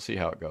see. We'll see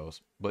how it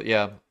goes. But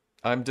yeah,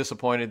 I'm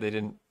disappointed they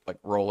didn't like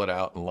roll it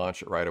out and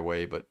launch it right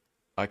away, but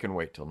I can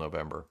wait till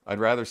November. I'd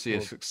rather see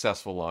a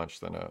successful launch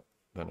than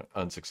an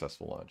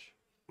unsuccessful launch.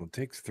 Well, it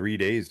takes 3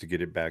 days to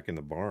get it back in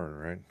the barn,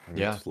 right? I mean,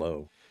 Yeah. it's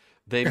slow.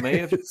 They may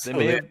have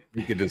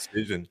make a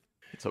decision.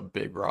 It's a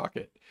big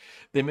rocket.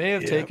 They may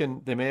have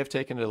taken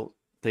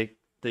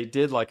they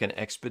did like an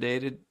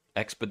expedited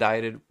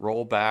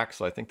rollback,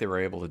 so I think they were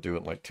able to do it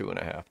in like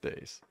 2.5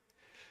 days.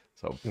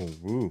 So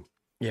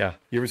yeah.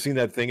 You ever seen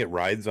that thing it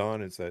rides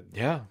on? It's that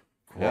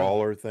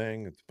crawler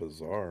thing. It's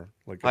bizarre.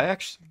 Like I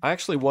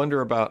actually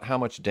wonder about how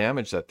much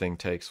damage that thing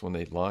takes when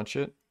they launch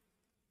it.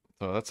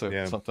 So that's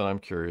something I'm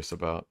curious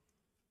about.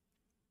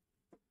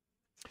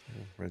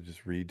 I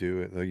just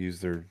redo it. They'll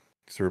use their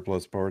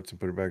surplus parts and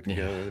put it back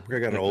together. I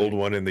got an old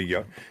one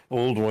back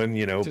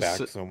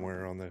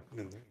somewhere on the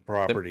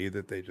property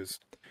that they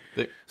just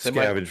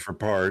scavenge for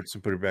parts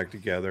and put it back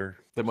together.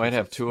 They might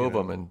have two of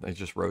them and they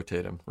just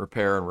rotate them,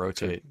 repair and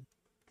rotate.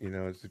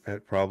 It's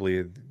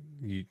probably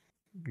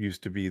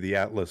used to be the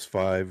Atlas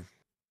V,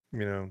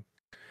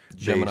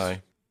 Gemini.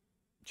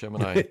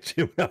 Gemini.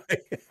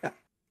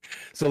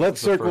 So let's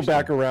circle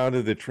back around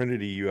to the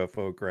Trinity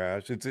UFO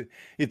crash.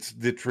 It's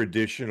the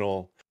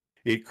traditional.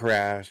 It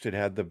crashed. It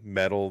had the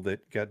metal that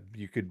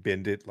you could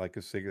bend it like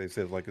a cigarette. They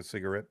said like a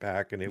cigarette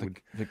pack, and it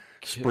would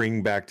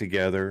spring back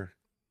together.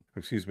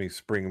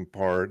 Spring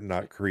apart,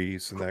 not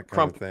crease, and that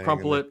kind of thing.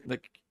 Crumple it.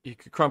 You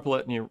could crumple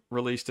it, and you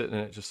released it, and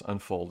it just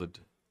unfolded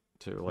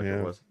to like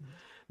it was.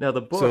 Now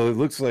the book. So it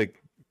looks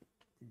like.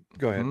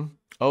 Go ahead. Mm-hmm.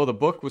 Oh, the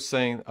book was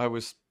saying I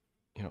was,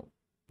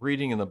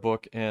 reading in the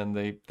book, and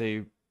this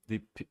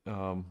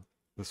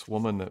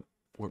woman that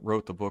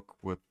wrote the book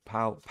with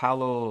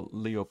Paulo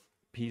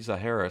Leopisa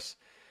Harris,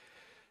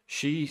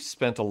 she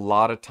spent a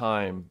lot of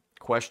time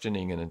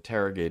questioning and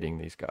interrogating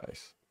these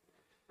guys.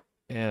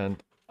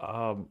 And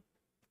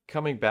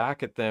coming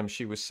back at them,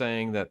 she was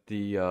saying that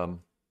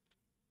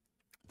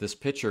this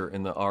picture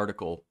in the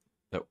article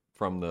that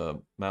from the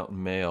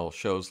Mountain Mail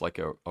shows like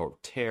a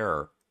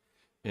tear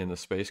in the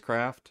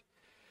spacecraft.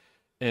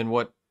 And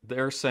what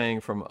they're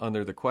saying from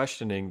under the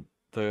questioning,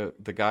 the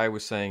guy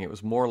was saying it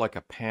was more like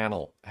a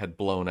panel had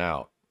blown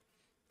out.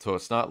 So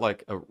it's not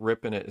like a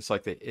rip in it. It's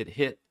like it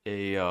hit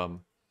a,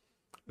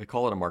 they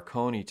call it a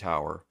Marconi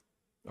tower,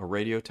 a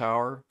radio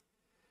tower.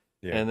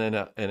 Yeah. And then,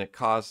 and it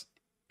caused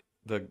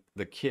the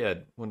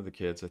kid, one of the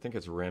kids, I think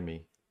it's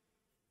Remy,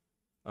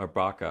 or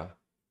Baca.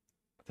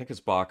 I think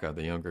it's Baca,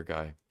 the younger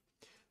guy.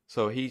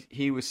 So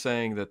he was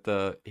saying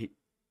that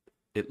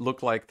it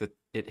looked like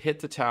it hit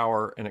the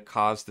tower and it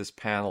caused this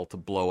panel to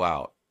blow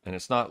out. And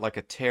it's not like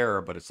a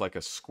tear, but it's like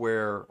a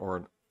square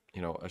or,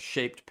 a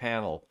shaped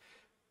panel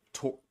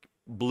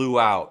blew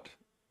out,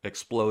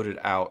 exploded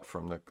out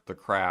from the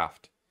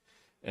craft.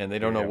 And they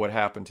don't know what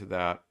happened to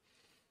that.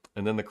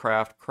 And then the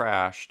craft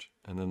crashed,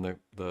 and then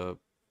the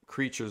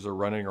creatures are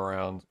running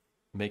around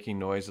making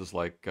noises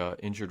like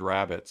injured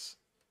rabbits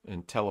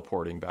and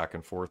teleporting back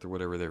and forth or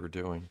whatever they were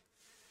doing.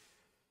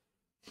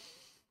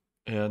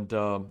 And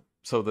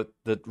so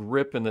the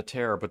rip and the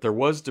tear, but there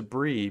was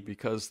debris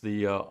because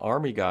the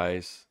Army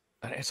guys,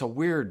 and it's a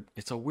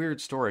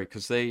weird story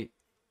because they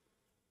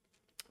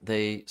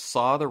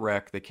saw the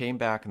wreck, they came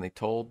back and they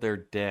told their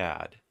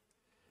dad,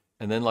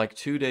 and then like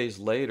 2 days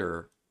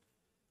later,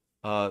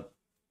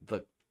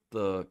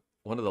 the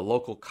one of the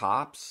local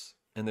cops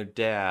and their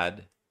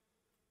dad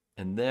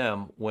and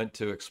them went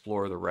to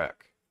explore the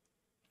wreck.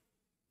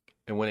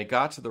 And when it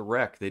got to the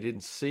wreck, they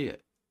didn't see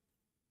it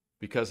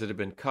because it had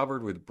been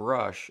covered with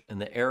brush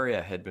and the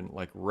area had been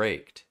like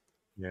raked.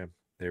 Yeah,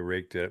 they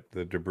raked up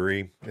the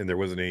debris and there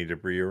wasn't any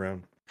debris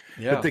around.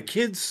 Yeah. But the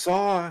kids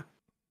saw,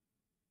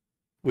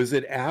 was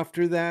it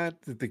after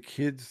that the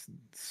kids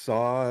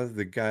saw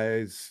the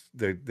guys,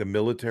 the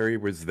military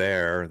was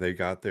there, they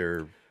got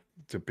there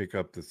to pick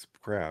up this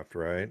craft,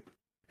 right?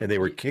 And they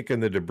were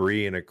kicking the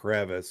debris in a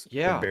crevice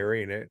and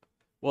burying it.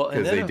 Well,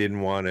 because they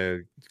didn't want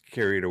to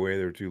carry it away,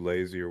 they were too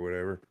lazy or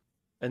whatever.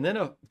 And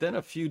then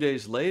a few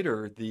days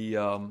later,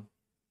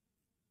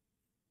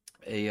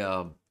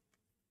 his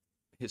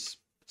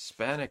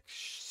Hispanic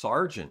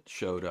sergeant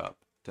showed up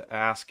to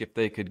ask if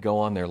they could go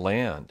on their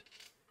land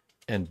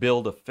and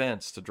build a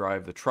fence to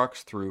drive the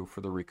trucks through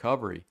for the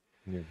recovery.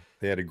 Yeah.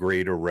 They had to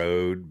grade a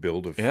road,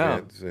 build a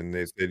fence, and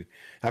they said,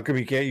 "How come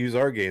you can't use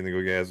our gate?" And they go,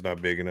 "Yeah, it's not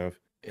big enough.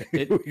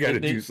 We got to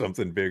do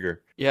something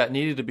bigger." Yeah, it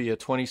needed to be a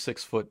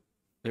 26-foot.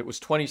 It was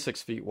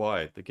 26 feet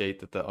wide, the gate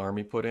that the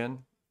Army put in,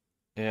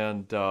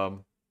 and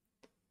how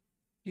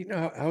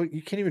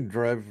you can't even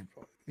drive.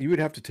 You would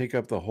have to take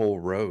up the whole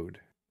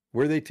road.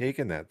 Where are they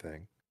taking that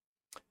thing?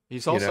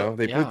 He's also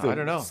they put the I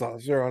don't know.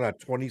 saucer on a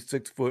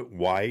 26-foot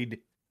wide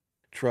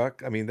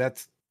truck. I mean,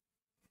 that's.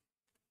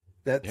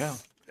 Yeah.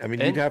 I mean,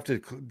 you'd have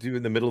to do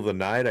in the middle of the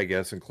night, I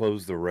guess, and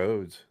close the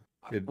roads.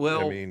 I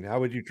Well, mean, how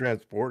would you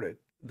transport it?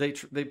 they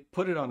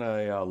put it on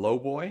a low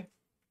boy,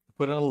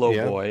 put it on a low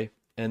Yeah. boy,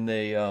 and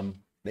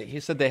he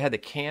said they had to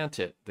cant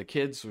it. The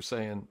kids were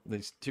saying,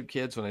 these two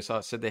kids when they saw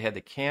it said they had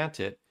to cant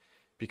it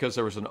because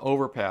there was an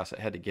overpass it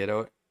had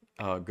to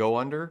go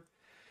under,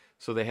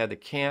 so they had to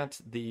cant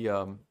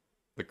the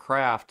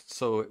craft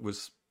so it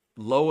was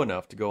low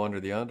enough to go under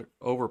the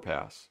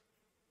overpass,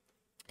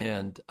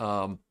 and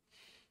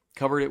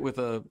covered it with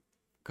a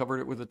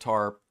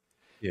tarp.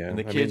 Yeah. And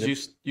the I mean,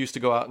 kids used to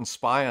go out and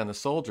spy on the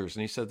soldiers.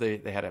 And he said they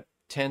had a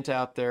tent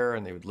out there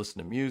and they would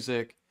listen to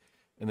music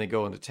and they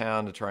go into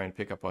town to try and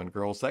pick up on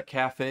girls. That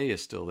cafe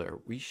is still there.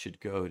 We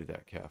should go to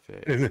that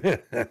cafe.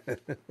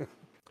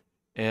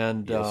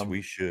 And yes,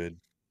 we should.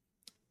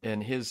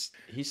 and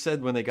he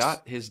said when they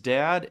got his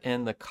dad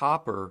and the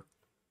copper,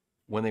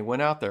 when they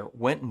went out there,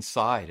 went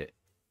inside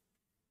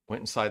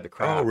the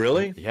craft. Oh,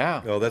 really?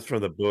 Yeah. Oh, that's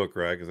from the book,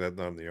 right? Because that's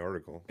not in the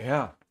article.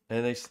 Yeah.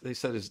 And they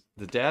said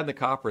the dad and the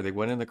copper, they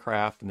went in the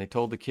craft and they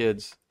told the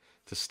kids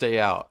to stay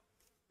out.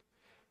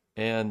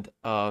 And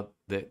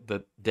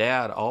the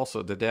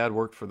dad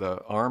worked for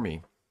the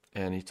army,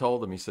 and he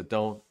told them, he said,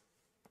 told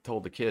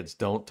the kids,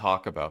 don't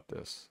talk about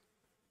this,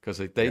 because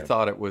they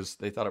thought it was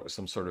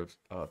some sort of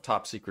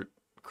top secret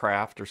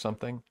craft or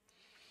something.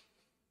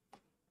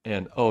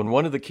 And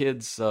one of the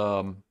kids,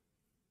 can't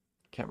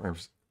remember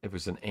if it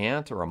was an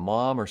aunt or a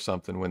mom or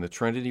something, when the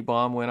Trinity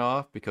bomb went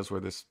off, because where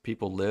this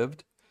people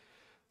lived,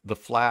 the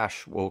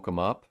flash woke him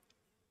up,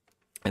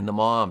 and the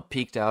mom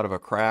peeked out of a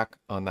crack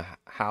on the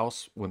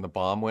house when the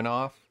bomb went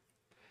off,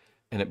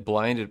 and it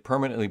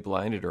permanently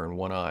blinded her in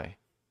one eye.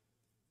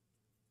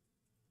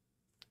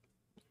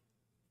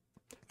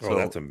 Oh,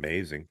 that's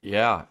amazing.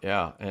 Yeah,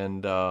 yeah,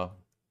 and so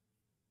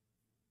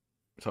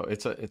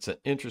it's an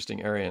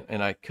interesting area,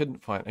 and I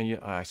couldn't find. And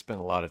I spent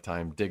a lot of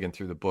time digging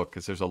through the book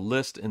because there's a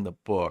list in the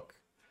book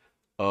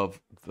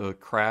of the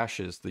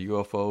crashes, the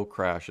UFO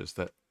crashes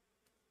that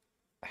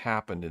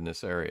happened in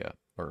this area,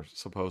 or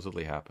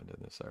supposedly happened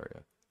in this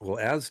area. Well,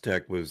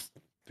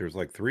 there's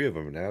like 3 of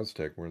them in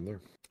Aztec, weren't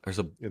there? There's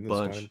a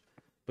bunch,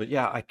 but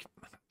yeah,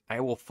 I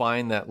will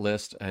find that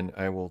list and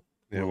I will.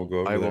 Yeah, we'll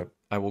go over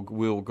that.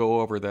 We'll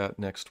go over that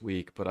next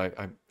week. But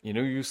I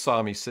you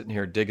saw me sitting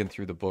here digging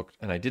through the book,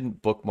 and I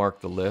didn't bookmark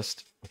the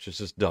list, which is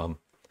just dumb.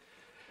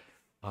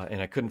 And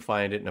I couldn't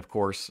find it. And of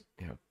course,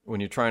 when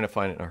you're trying to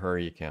find it in a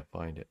hurry, you can't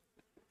find it.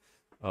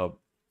 So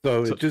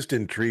it just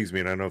intrigues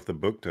me, and I don't know if the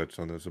book touched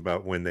on this,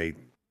 about when they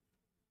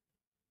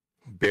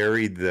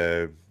buried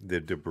the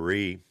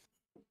debris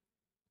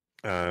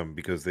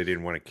because they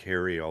didn't want to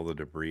carry all the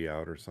debris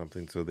out or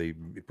something. So they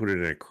put it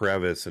in a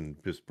crevice and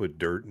just put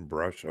dirt and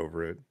brush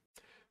over it.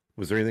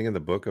 Was there anything in the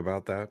book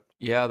about that?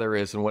 Yeah, there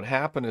is. And what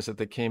happened is that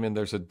they came in,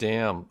 there's a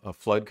dam, a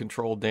flood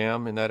control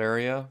dam in that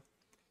area.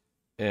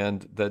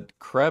 And the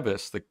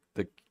crevice,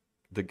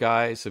 the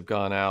guys have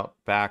gone out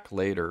back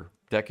later,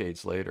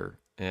 decades later,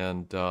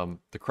 and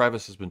the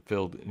crevice has been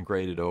filled and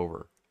graded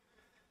over.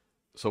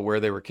 So where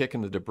they were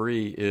kicking the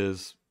debris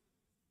is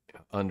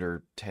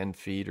under 10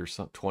 feet or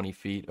 20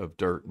 feet of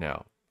dirt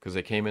now, because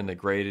they came in, they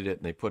graded it,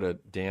 and they put a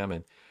dam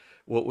in.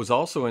 What was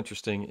also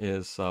interesting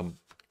is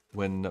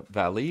when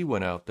Vallée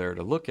went out there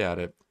to look at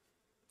it,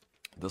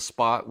 the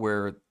spot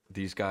where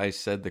these guys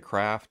said the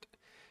craft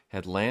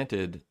had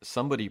landed,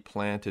 somebody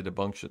planted a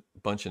bunch of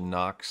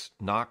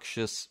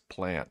noxious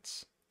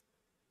plants.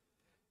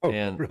 Oh,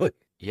 and really?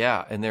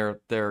 Yeah, and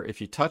they're if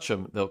you touch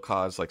them, they'll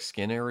cause like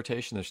skin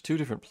irritation. There's 2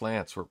 different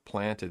plants were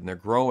planted, and they're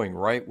growing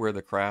right where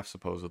the craft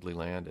supposedly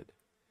landed.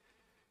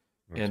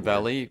 And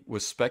Vallée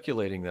was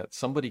speculating that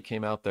somebody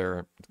came out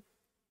there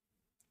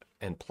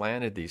and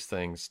planted these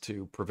things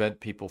to prevent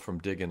people from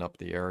digging up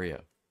the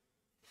area.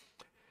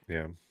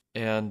 Yeah.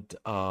 And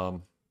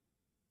what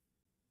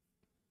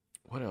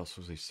else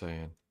was he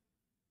saying?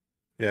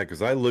 Yeah,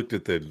 because I looked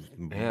at it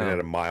had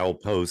a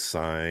milepost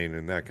sign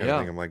and that kind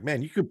of thing. I'm like,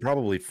 man, you could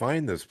probably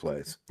find this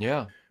place.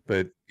 Yeah.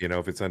 But,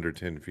 if it's under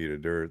 10 feet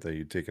of dirt, that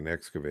you'd take an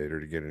excavator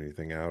to get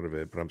anything out of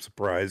it. But I'm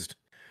surprised.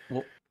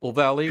 Well,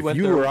 Vallée went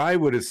there. If you or I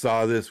would have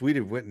saw this, we'd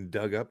have went and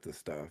dug up the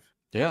stuff.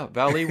 Yeah,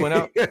 Vallée went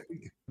out.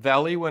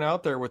 Vallée went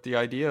out there with the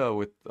idea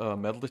with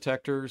metal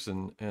detectors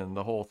and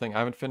the whole thing. I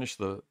haven't finished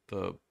the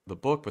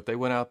book, but they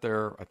went out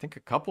there, I think,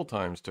 a couple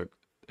times to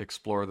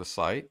explore the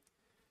site.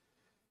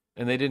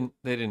 And they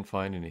didn't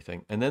find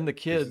anything. And then the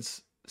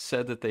kids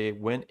said that they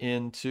went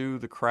into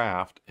the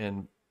craft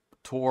and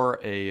tore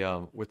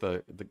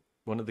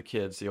one of the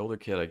kids, the older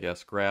kid, I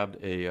guess, grabbed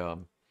a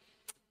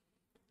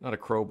not a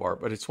crowbar,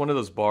 but it's one of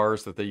those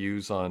bars that they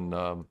use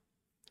on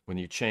when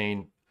you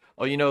chain.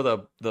 Oh,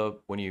 the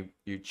when you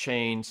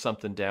chain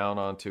something down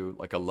onto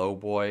like a low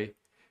boy,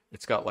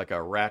 it's got like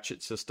a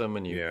ratchet system,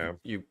 and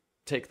you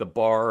take the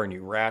bar and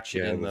you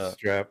ratchet in the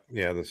strap.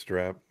 Yeah, the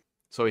strap.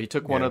 So he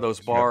took one of those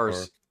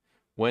bars,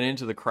 went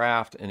into the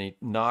craft, and he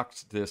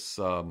knocked this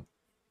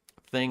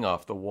thing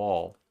off the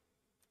wall.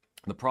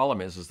 The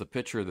problem is the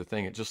picture of the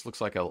thing, it just looks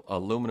like a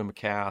aluminum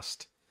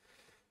cast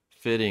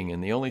fitting,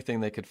 and the only thing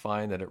they could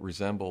find that it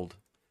resembled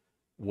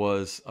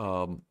was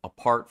a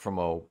part from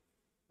a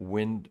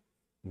wind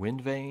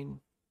vane.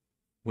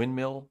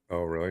 windmill.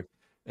 Oh, really?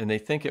 And they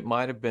think it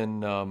might have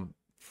been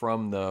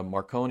from the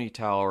Marconi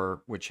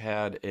Tower, which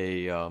had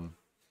a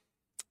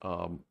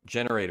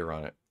generator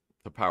on it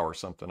to power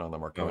something on the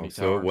Marconi Oh,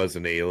 so it Tower.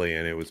 wasn't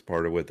alien. It was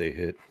part of what they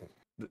hit.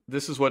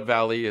 This is what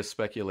Valley is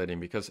speculating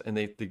because, and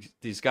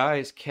these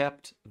guys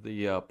kept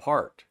the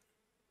part,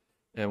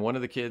 and one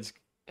of the kids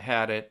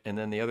had it, and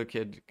then the other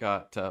kid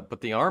got,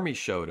 but the army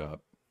showed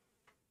up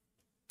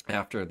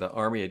after the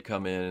army had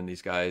come in, and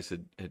these guys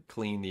had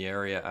cleaned the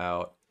area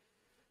out,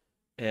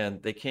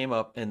 and they came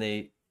up and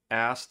they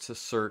asked to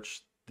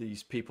search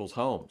these people's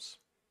homes,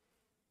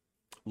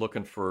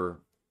 looking for,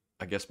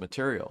 I guess,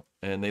 material,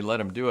 and they let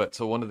him do it.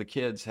 So one of the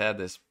kids had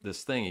this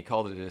thing. He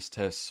called it his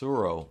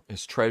tesoro,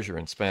 his treasure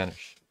in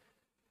Spanish,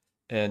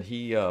 and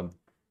he,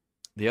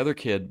 the other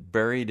kid,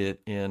 buried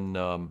it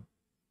in.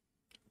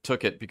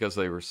 Took it because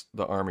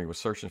the army was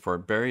searching for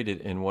it. Buried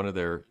it in one of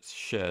their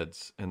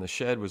sheds, and the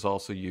shed was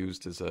also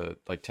used as a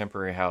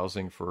temporary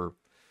housing for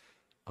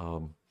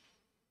farm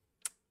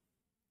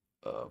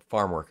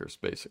workers,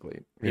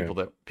 basically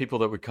people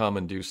that would come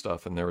and do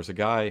stuff. And there was a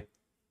guy,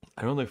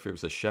 I don't know if it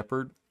was a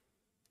shepherd,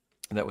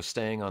 that was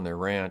staying on their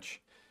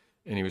ranch,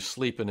 and he was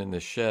sleeping in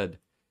this shed,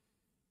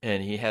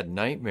 and he had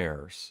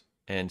nightmares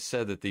and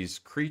said that these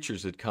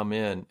creatures had come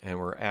in and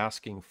were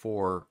asking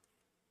for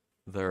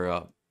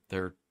their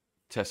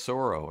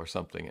tesoro or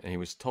something. And he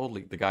was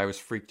the guy was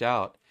freaked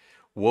out,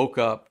 woke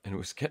up, and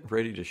was getting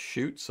ready to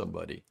shoot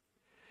somebody.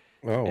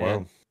 Oh,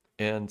 wow.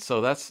 And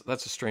so that's a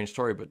strange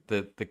story, but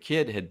the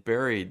kid had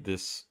buried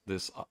this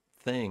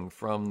thing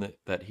from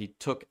that he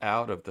took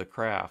out of the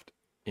craft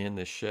in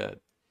this shed.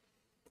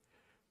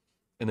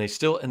 And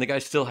the guy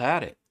still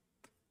had it.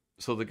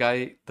 So the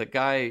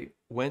guy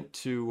went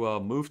to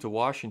move to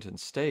Washington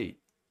State,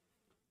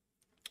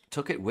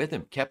 took it with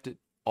him, kept it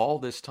all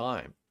this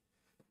time.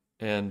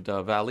 And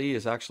Valley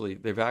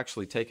they've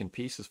actually taken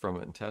pieces from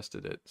it and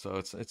tested it. So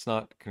it's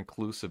not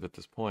conclusive at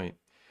this point.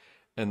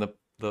 And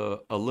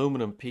the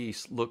aluminum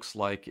piece looks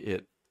like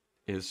it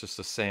is just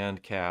a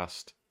sand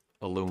cast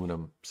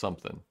aluminum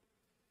something.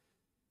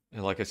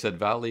 And like I said,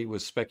 Valley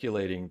was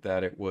speculating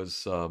that it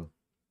was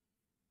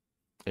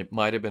it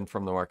might have been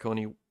from the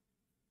Marconi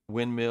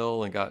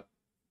windmill and got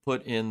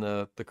put in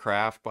the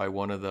craft by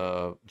one of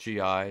the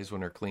GIs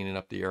when they're cleaning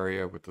up the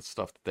area with the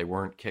stuff that they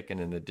weren't kicking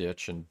in the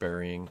ditch and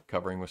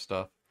covering with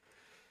stuff.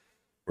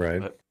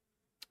 Right.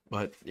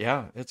 But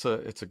yeah, it's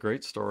a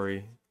great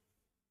story.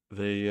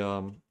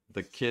 The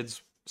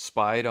kids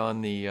spied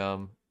on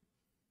the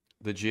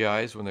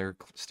GIs when they're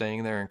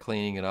staying there and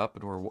cleaning it up,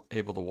 and were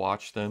able to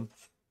watch them.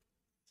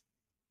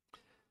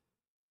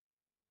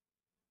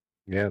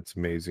 Yeah, it's an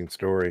amazing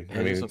story.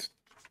 I mean, it's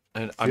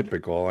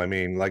typical. I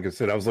mean, like I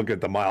said, I was looking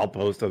at the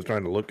milepost. I was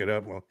trying to look it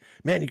up. Well,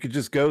 man, you could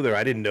just go there.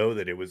 I didn't know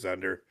that it was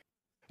under.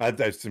 I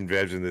just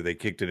imagined that they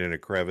kicked it in a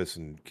crevice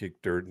and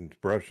kicked dirt and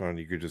brush on.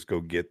 You could just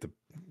go get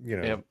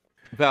Yeah,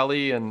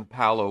 Valley and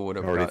Paolo would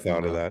have already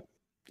thought of that.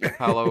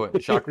 Paolo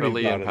and Jacques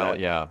Valley and Paolo.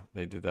 Yeah,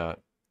 they did that.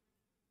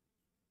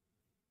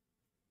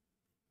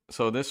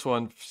 So this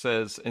one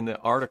says in the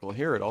article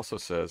here, it also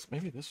says,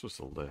 maybe this was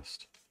the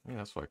list. Maybe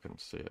that's why I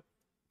couldn't see it.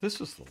 This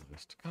was the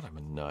list. God, I'm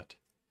a nut.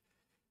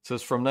 It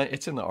says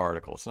it's in the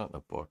article. It's not in the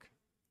book.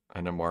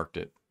 And I marked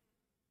it.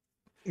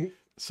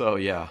 So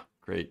yeah,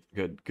 great.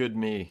 Good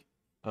me.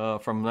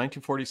 From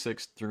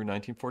 1946 through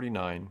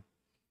 1949,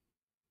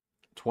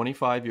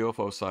 25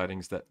 UFO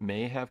sightings that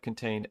may have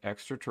contained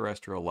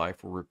extraterrestrial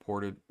life were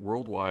reported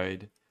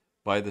worldwide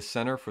by the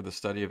Center for the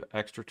Study of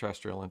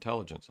Extraterrestrial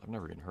Intelligence. I've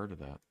never even heard of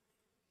that.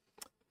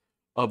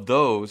 Of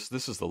those,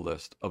 this is the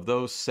list. Of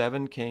those,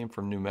 7 came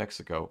from New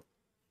Mexico,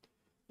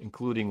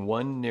 including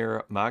one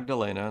near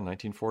Magdalena,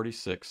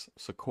 1946,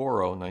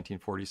 Socorro,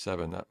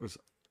 1947.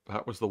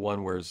 That was the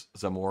one where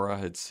Zamora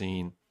had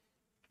seen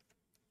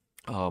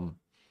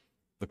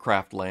the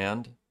craft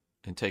land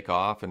and take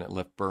off, and it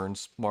left burn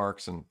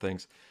marks and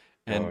things.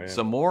 And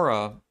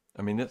Zamora,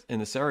 I mean, in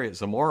this area,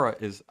 Zamora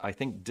is, I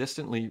think,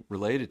 distantly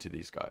related to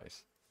these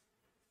guys.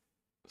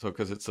 So,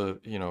 because it's a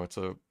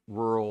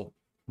rural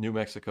New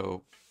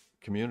Mexico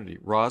community.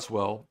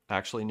 Roswell,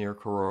 actually near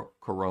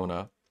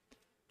Corona,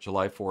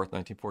 July 4th,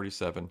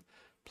 1947.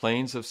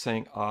 Plains of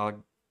St.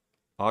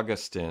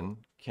 Augustine,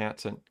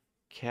 Catron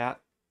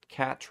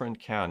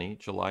County,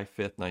 July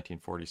 5th,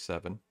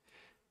 1947.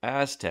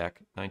 Aztec,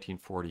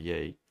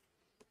 1948.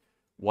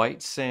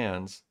 White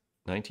Sands,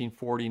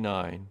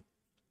 1949.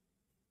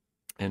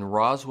 And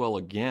Roswell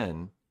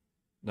again,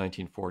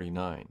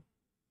 1949.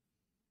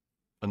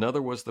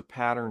 Another was the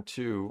Pattern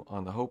 2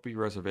 on the Hopi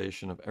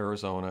Reservation of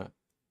Arizona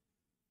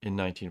in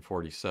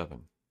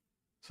 1947.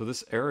 So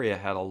this area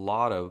had a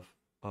lot of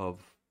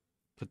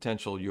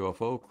potential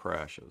UFO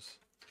crashes.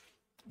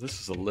 This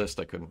is a list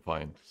I couldn't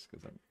find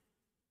because I'm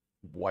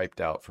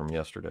wiped out from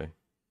yesterday.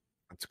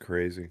 That's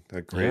crazy.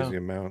 That crazy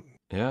amount.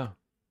 Yeah.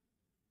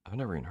 I've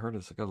never even heard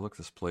of this. I got to look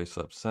this place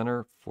up.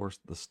 Center for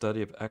the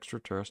Study of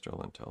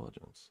Extraterrestrial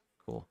Intelligence.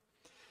 Cool.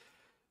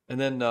 And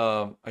then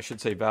I should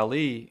say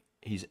Valley,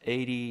 he's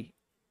 80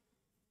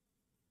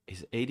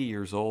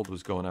 years old,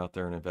 was going out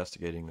there and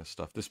investigating this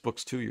stuff. This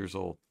book's 2 years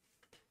old.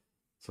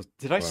 So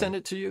did I send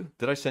it to you?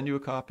 Did I send you a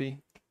copy?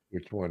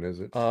 Which one is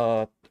it?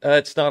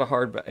 It's not a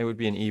hardback. It would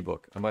be an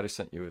ebook. I might have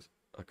sent you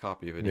a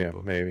copy of an ebook.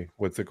 Yeah, maybe.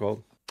 What's it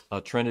called?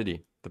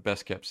 Trinity, the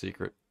best kept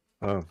secret.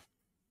 Oh,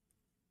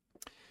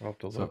 I'll have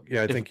to look.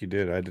 Yeah, I think you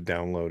did. I had to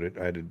download it.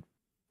 I had to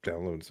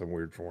download some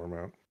weird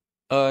format.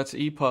 It's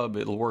EPUB.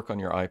 It'll work on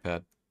your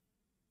iPad.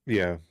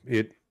 Yeah,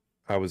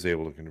 I was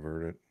able to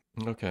convert it.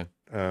 Okay.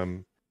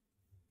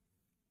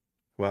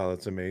 Wow,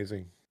 that's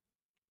amazing.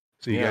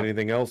 So you got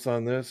anything else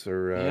on this,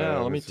 or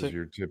let me take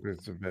your tip?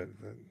 It's a bit.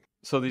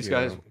 So these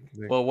guys.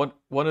 Well,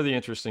 one of the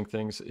interesting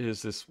things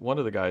is this. One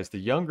of the guys, the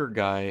younger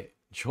guy,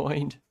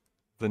 joined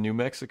the New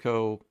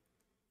Mexico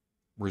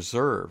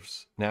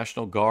Reserves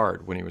National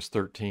Guard when he was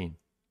 13.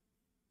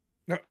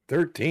 No,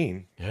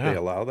 13. Yeah. They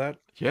allow that?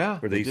 Yeah.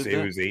 Or they say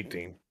it was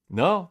 18?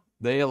 No,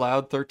 they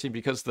allowed 13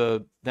 because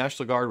the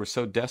National Guard was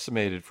so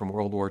decimated from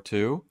World War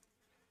II.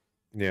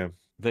 Yeah.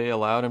 They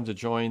allowed him to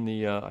join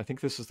the, I think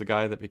this is the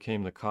guy that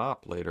became the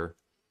cop later.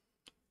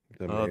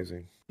 It's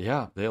amazing.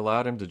 Yeah, they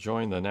allowed him to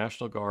join the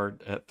National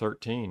Guard at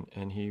 13,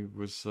 and he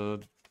was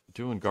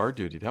doing guard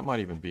duty. That might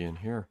even be in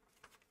here.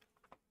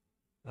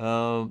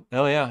 Oh,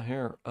 yeah,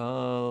 here.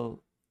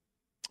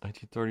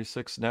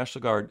 1936,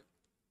 National Guard.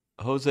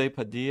 Jose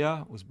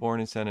Padilla was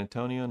born in San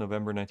Antonio,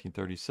 November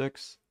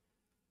 1936.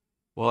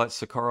 While at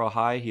Socorro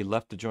High, he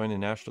left to join the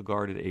National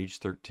Guard at age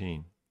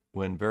 13,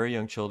 when very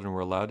young children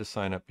were allowed to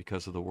sign up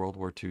because of the World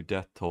War II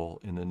death toll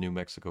in the New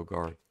Mexico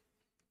Guard.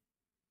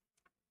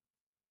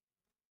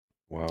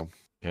 Wow.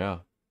 Yeah.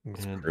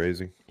 That's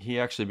crazy. He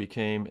actually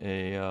became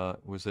a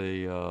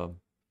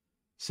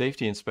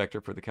safety inspector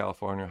for the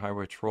California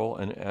Highway Patrol,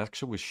 and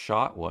actually was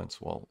shot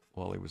once while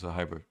he was a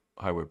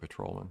highway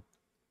patrolman.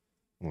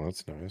 Well,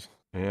 that's nice.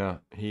 Yeah,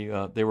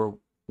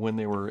 when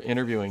they were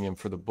interviewing him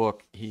for the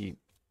book, he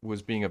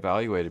was being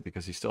evaluated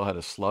because he still had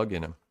a slug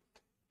in him,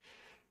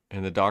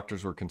 and the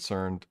doctors were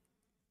concerned,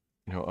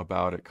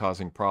 about it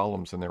causing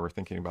problems, and they were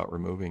thinking about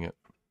removing it,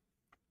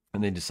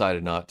 and they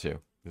decided not to.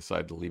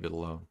 Decided to leave it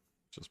alone,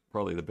 which is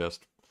probably the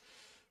best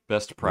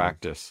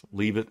practice.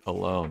 Leave it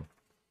alone,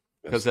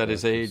 because at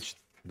his age,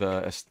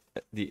 I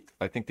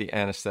think the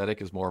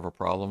anesthetic is more of a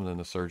problem than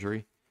the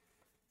surgery.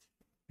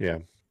 Yeah.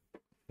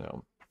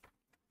 So.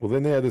 Well,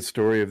 then they had the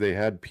story of they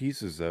had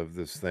pieces of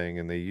this thing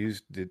and they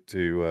used it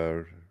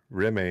to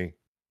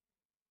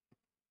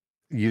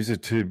use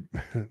it to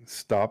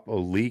stop a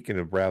leak in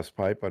a brass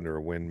pipe under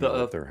a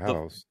windmill at their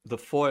house. The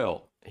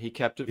foil, he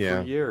kept it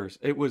for years.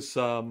 It was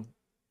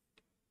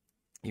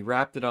he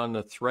wrapped it on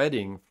the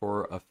threading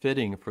for a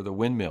fitting for the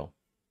windmill.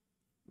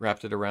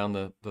 Wrapped it around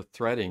the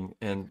threading,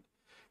 and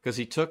because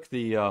he took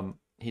the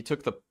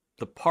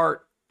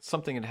part,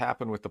 something had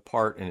happened with the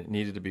part and it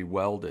needed to be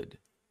welded.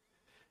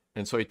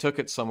 And so he took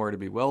it somewhere to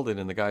be welded,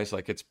 and the guy's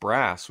like, it's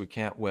brass. We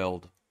can't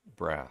weld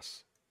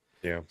brass.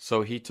 Yeah.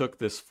 So he took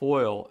this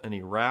foil and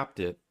he wrapped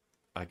it,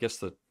 I guess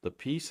the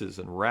pieces,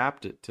 and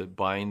wrapped it to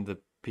bind the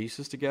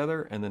pieces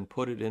together, and then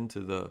put it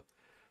into the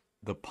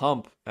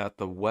pump at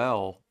the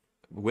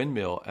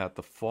windmill at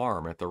the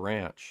farm, at the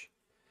ranch.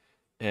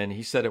 And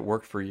he said it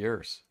worked for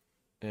years.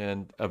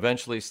 And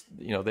eventually,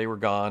 they were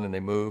gone and they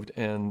moved,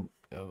 and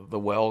the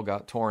well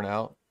got torn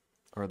out,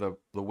 or the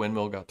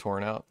windmill got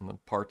torn out, and the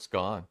part's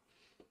gone.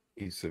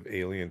 Piece of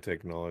alien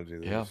technology.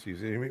 Yeah.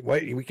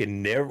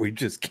 We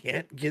just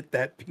can't get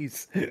that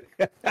piece.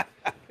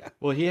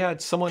 Well, he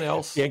had someone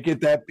else. Can't get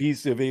that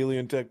piece of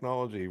alien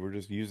technology. We're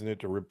just using it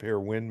to repair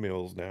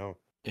windmills now.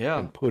 Yeah.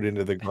 And put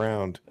into the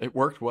ground. It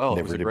worked well.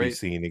 Never to be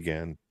seen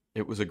again.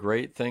 It was a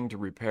great thing to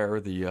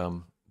repair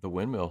the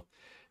windmill.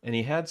 And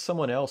he had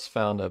someone else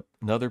found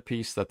another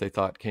piece that they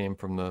thought came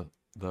from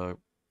the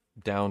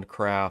downed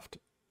craft.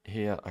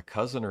 He had a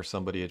cousin or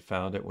somebody had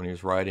found it when he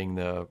was riding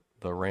the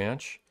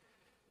ranch.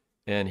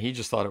 And he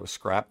just thought it was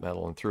scrap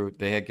metal and threw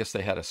it. I guess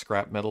they had a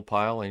scrap metal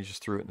pile, and he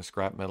just threw it in the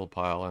scrap metal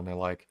pile. And they're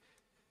like,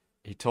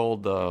 he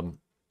told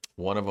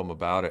one of them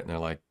about it, and they're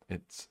like,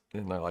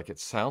 it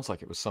sounds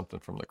like it was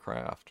something from the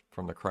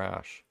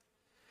crash.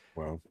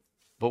 Wow.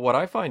 But what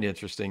I find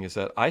interesting is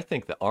that I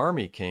think the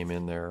Army came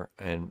in there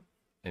and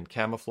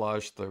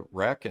camouflaged the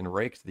wreck and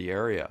raked the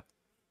area.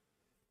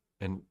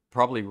 And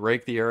probably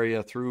raked the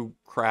area, threw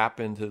crap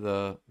into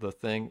the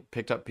thing,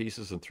 picked up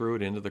pieces and threw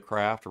it into the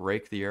craft,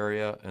 raked the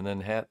area, and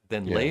then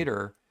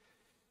later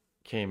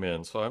came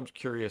in. So I'm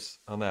curious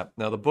on that.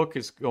 Now the book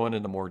is going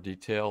into more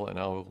detail, and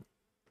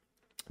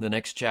the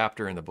next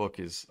chapter in the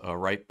book is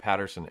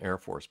Wright-Patterson Air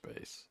Force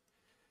Base.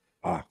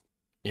 Ah,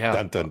 yeah.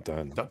 Dun dun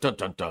dun. Dun dun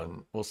dun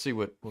dun. We'll see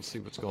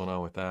what's going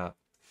on with that.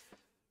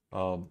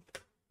 So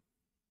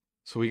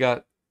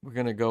we're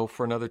gonna go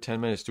for another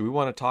 10 minutes. Do we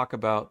want to talk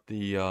about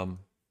the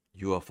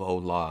UFO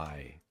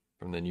lie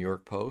from the New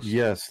York Post?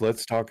 Yes,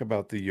 let's talk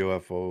about the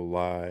UFO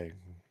lie.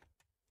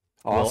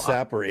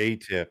 AAWSAP or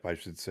AATIP, I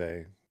should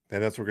say.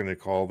 And that's what we're going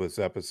to call this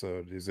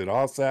episode. Is it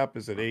AAWSAP?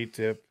 Is it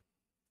AATIP?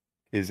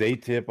 Is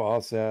AATIP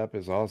AAWSAP?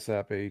 Is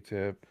AAWSAP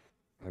AATIP?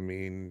 I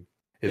mean,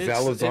 is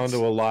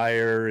Elizondo a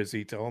liar? Is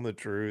he telling the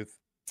truth?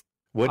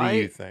 What do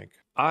you think?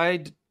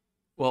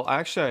 Well,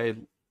 actually,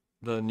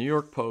 the New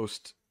York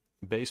Post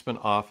Basement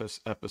Office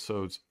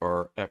episodes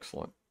are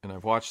excellent, and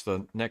I've watched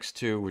the next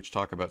two, which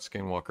talk about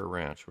Skinwalker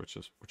Ranch, which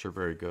are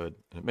very good.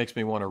 And it makes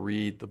me want to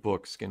read the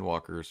book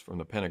Skinwalkers from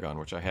the Pentagon,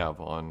 which I have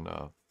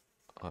on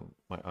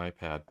my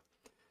iPad.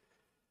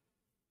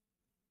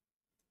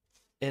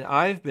 And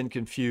I've been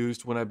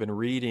confused when I've been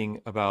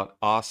reading about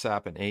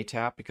AAWSAP and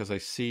AATIP because I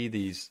see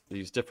these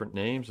different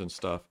names and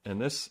stuff.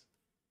 And this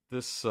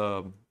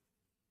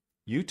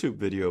YouTube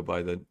video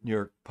by the New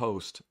York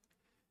Post,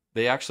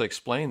 they actually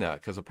explain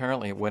that, because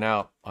apparently it went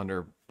out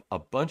under a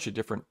bunch of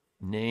different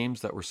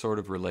names that were sort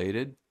of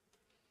related.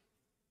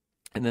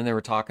 And then they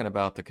were talking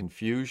about the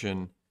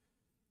confusion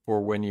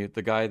for when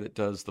the guy that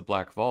does the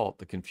Black Vault,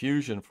 the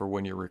confusion for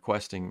when you're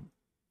requesting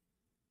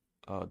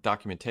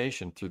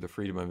documentation through the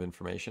Freedom of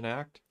Information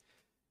Act,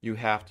 you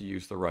have to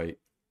use the right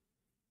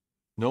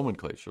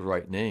nomenclature, the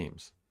right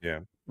names.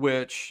 Yeah.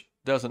 Which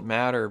doesn't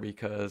matter,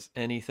 because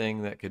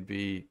anything that could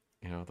be,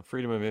 the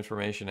Freedom of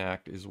Information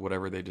Act is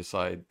whatever they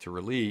decide to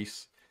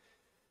release.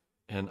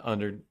 And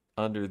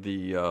under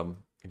the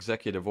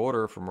executive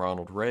order from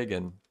Ronald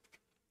Reagan,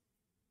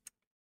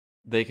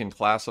 they can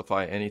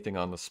classify anything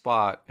on the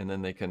spot, and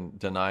then they can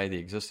deny the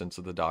existence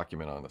of the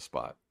document on the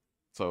spot.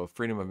 So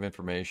freedom of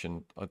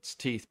information, its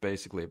teeth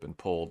basically have been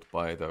pulled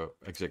by the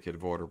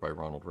executive order by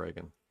Ronald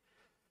Reagan.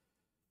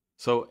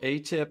 So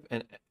AATIP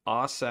and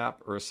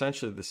AAWSAP are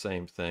essentially the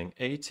same thing.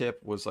 AATIP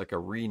was like a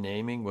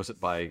renaming. Was it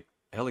by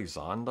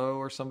Elizondo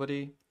or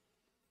somebody?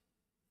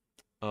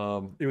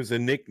 It was a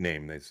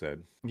nickname, they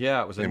said.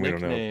 Yeah, it was a nickname. We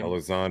don't know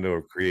if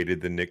Elizondo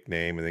created the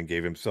nickname and then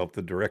gave himself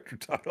the director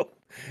title.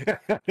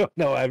 I don't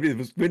know. I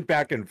mean, went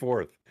back and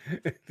forth.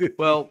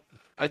 Well,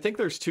 I think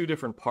there's two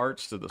different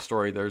parts to the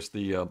story. There's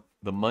the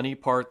money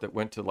part that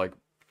went to like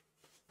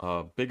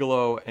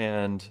Bigelow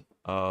and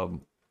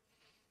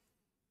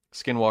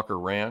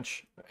Skinwalker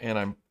Ranch,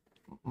 and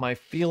my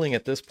feeling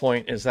at this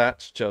point is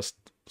that's just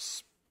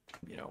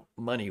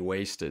money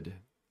wasted.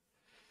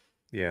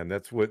 Yeah, and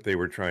that's what they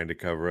were trying to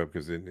cover up,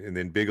 and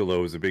then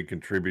Bigelow was a big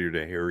contributor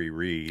to Harry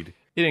Reid.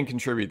 He didn't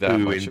contribute that who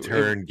much. In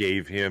turn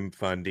gave him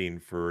funding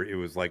for, it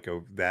was like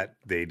that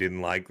they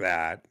didn't like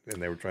that,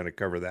 and they were trying to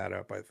cover that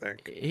up, I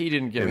think. He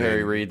didn't give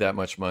Harry Reid that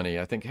much money.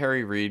 I think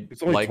Harry Reid,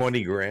 it's only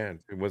 $20,000.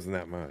 It wasn't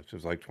that much. It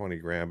was like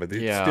 $20,000, but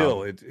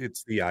still,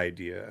 it's the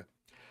idea.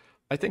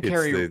 I think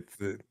Harry Reid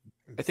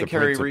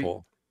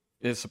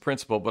is the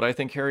principal, but I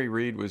think Harry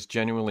Reid was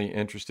genuinely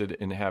interested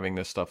in having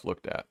this stuff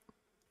looked at.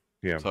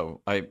 Yeah. So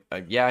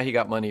he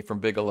got money from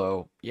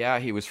Bigelow. Yeah,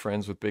 he was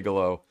friends with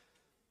Bigelow.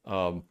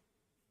 But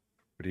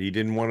he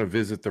didn't want to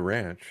visit the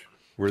ranch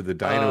where the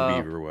Dino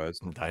Beaver was.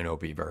 Dino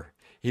Beaver.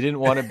 He didn't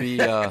want to be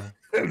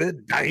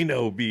the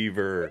Dino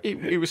Beaver.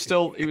 He was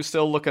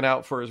still looking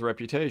out for his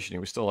reputation. He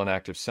was still an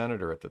active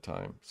senator at the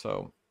time.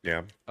 So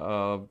yeah,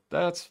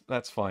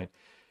 that's fine.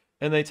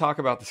 And they talk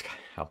about this guy,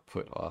 Hal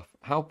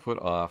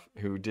Puthoff,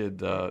 who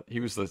did, he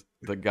was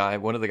the guy,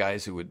 one of the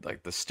guys who would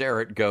like the stare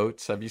at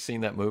goats. Have you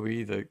seen that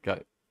movie? The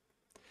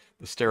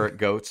stare at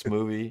goats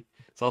movie.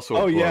 It's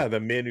also the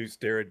men who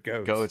stare at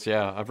goats. Goats,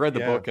 yeah. I've read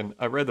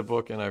the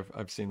book and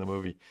I've seen the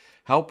movie.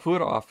 Hal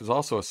Puthoff is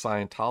also a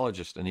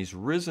Scientologist, and he's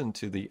risen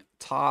to the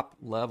top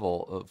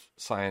level of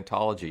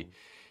Scientology.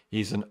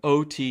 He's an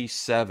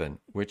OT7,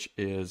 which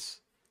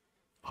is,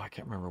 I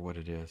can't remember what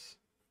it is.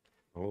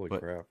 Holy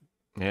crap.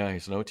 Yeah,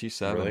 he's an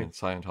OT7 in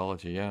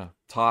Scientology. Yeah,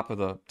 top of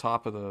the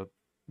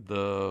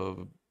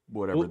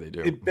whatever they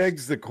do. It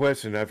begs the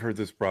question. I've heard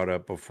this brought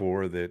up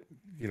before that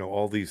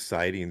all these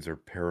sightings are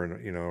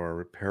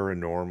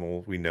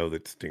paranormal. We know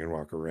that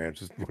Skinwalker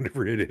Ranch is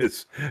whatever it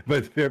is,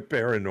 but they're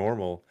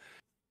paranormal.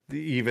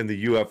 Even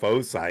the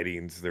UFO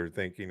sightings, they're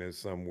thinking is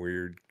some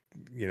weird,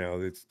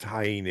 it's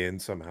tying in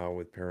somehow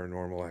with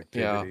paranormal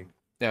activity.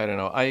 Yeah, I don't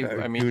know.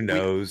 I mean, who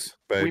knows?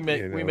 But we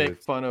make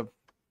fun of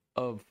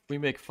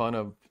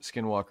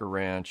Skinwalker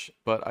Ranch,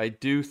 but I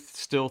do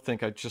still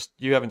think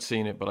you haven't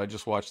seen it, but I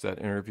just watched that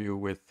interview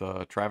with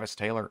Travis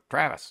Taylor.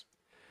 Travis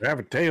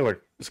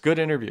Taylor. It's a good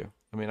interview.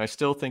 I mean, I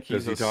still think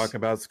does he talk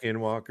about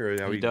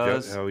Skinwalker? He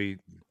does.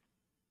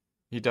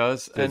 He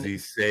does. Does he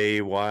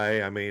say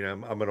why? I mean, I'm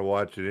going to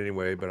watch it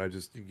anyway, but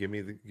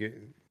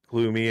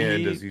clue me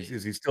in.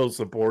 Is he still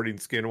supporting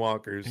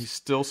Skinwalkers? He's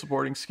still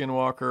supporting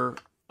Skinwalker.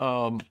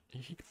 I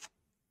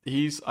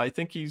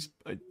think he's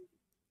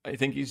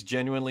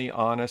genuinely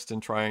honest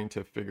in trying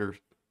to figure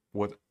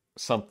if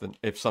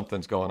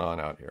something's going on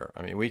out here.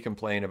 I mean, we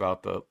complain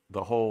about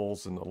the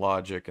holes and the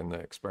logic and the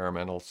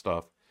experimental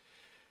stuff.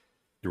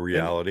 The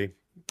reality.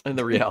 And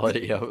the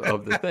reality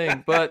of the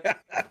thing. But,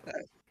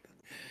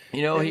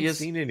 he has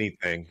seen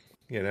anything,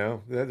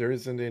 there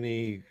isn't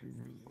any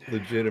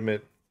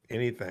legitimate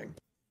anything.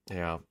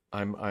 Yeah.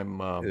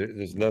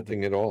 There's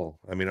nothing at all.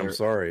 I mean, I'm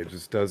sorry. It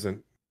just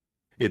doesn't.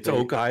 It's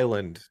Oak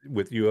Island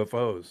with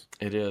UFOs.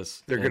 It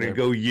is. They're going to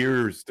go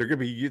years. They're going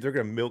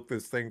to milk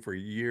this thing for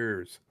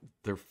years.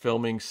 They're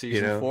filming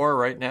season 4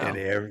 right now.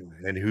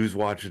 And who's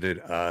watching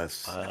it?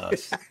 Us.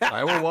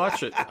 I will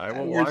watch it.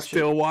 We're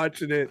still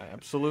watching it.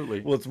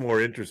 Absolutely. Well, it's more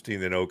interesting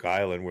than Oak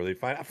Island, where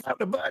I found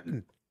a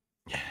button.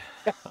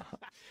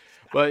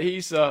 But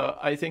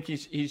I think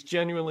he's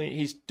genuinely,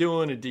 he's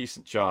doing a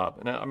decent job.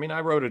 And I mean,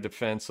 I wrote a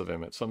defense of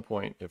him at some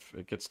point. If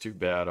it gets too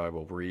bad, I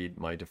will read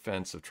my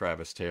defense of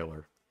Travis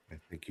Taylor. I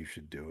think you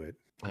should do it.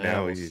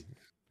 I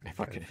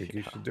think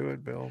you should do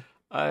it, Bill.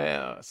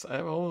 I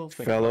will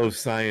think fellow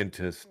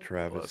scientist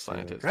Travis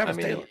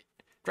Taylor.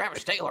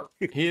 Travis Taylor.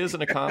 He is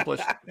an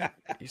accomplished.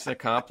 He's an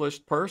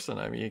accomplished person.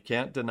 I mean, you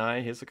can't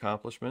deny his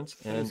accomplishments.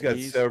 And he's got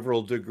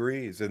several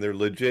degrees, and they're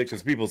legit.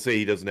 Because people say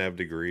he doesn't have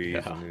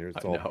degrees, and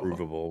it's all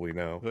provable. We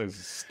know. This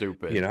is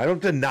stupid. You know, I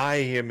don't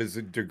deny him his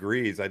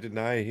degrees. I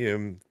deny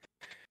him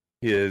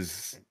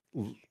his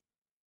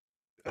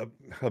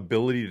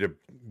ability to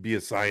be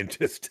a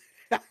scientist.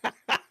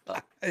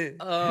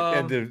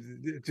 And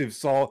to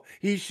solve.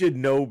 He should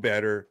know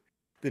better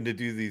than to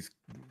do these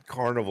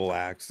carnival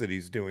acts that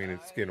he's doing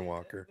at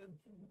Skinwalker.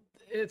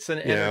 It's an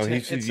he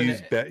should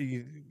use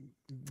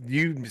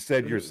you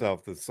said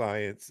yourself the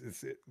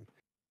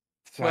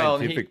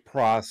scientific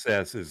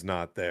process is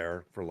not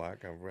there, for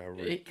lack of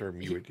a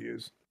term you would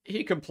use.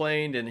 He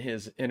complained in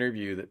his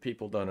interview that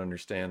people don't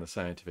understand the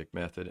scientific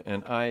method,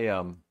 and I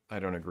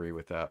don't agree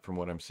with that from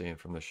what I'm seeing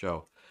from the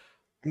show.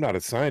 I'm not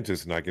a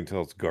scientist, and I can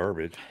tell it's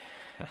garbage.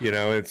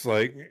 It's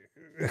like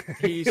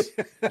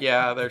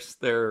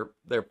they're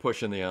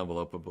pushing the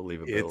envelope of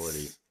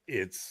believability.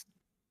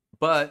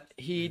 But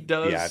he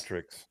does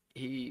theatrics.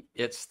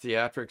 It's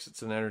theatrics.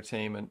 It's an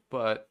entertainment,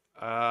 but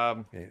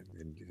and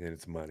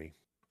it's money.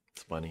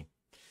 It's money.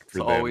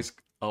 So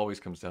always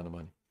comes down to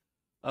money.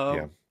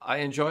 I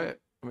enjoy it.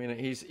 I mean,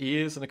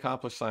 he is an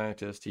accomplished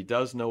scientist. He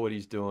does know what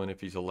he's doing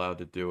if he's allowed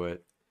to do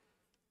it.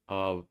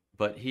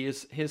 But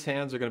his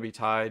hands are going to be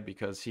tied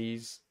because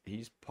he's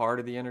part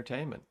of the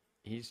entertainment.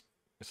 We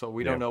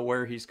don't know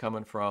where he's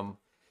coming from,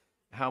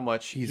 how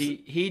much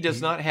he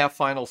does not have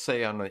final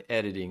say on the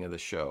editing of the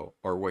show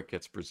or what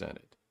gets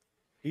presented.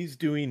 He's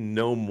doing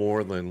no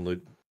more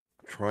than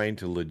trying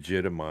to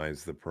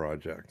legitimize the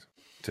project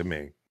to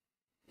me.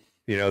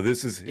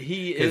 This is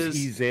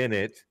he's in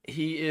it.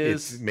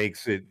 It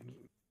makes it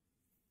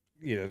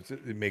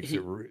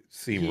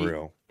seem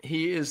real.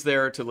 He is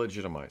there to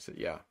legitimize it.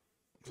 Yeah.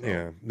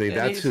 So,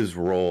 that's his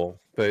role,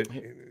 but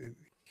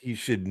he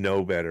should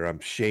know better.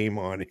 Shame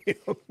on him.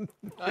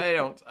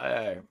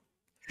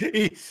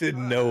 He should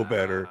know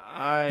better.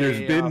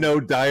 There's been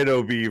no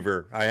Dino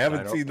Beaver. I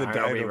haven't seen the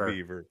Dino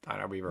Beaver.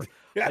 Dino Beaver.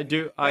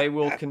 I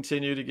will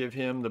continue to give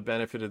him the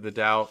benefit of the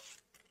doubt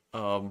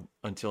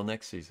until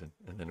next season,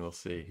 and then we'll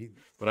see.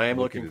 But I am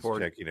looking forward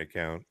to checking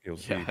account. You'll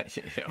see.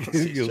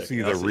 You'll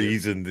see the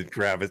reason that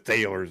Travis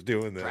Taylor's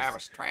doing this.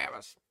 Travis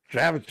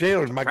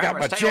Taylor's got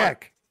my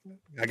check.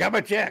 I got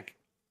my check.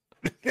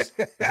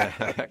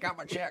 I got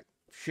my check.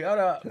 Shut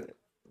up.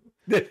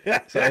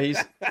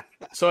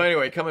 So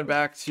anyway, coming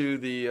back to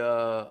the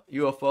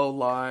UFO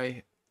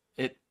lie,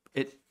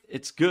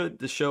 it's good.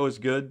 The show is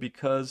good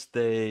because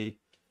they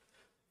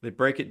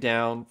break it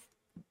down.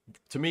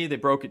 To me, they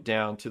broke it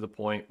down to the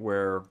point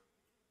where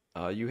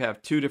you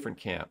have two different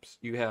camps.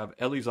 You have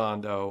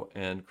Elizondo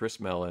and Chris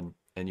Mellon,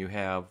 and you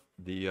have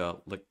the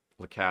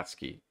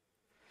Lakatsky.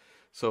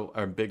 So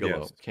our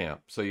Bigelow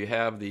camp. So you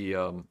have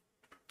the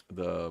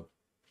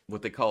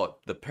what they call it,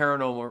 the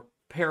paranormal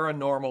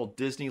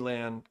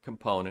Disneyland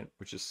component,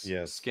 which is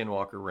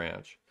Skinwalker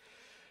Ranch.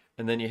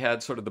 And then you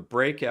had sort of the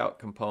breakout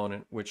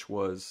component, which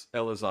was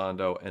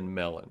Elizondo and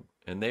Mellon.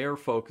 And they are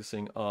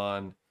focusing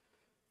on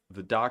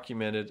the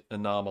documented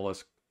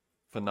anomalous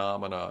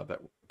phenomena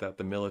that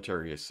the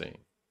military is seeing.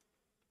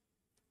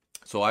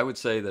 So I would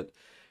say that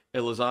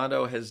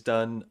Elizondo has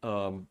done,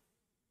 and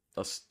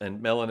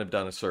Mellon have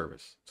done a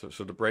service. So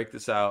to break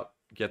this out,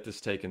 get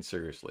this taken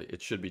seriously.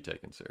 It should be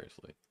taken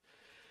seriously.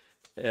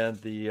 And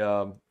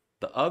the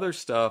other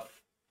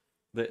stuff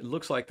that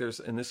looks like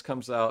and this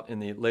comes out in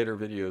the later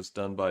videos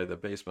done by the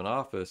Basement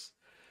Office,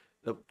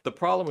 the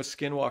problem with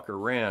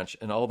Skinwalker Ranch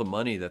and all the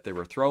money that they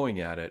were throwing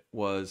at it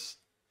was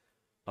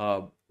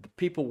the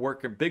people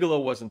working. Bigelow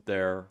wasn't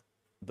there.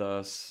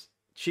 The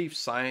chief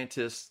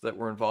scientists that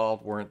were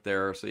involved weren't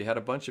there. So you had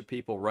a bunch of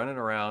people running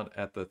around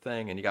at the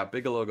thing, and you got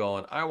Bigelow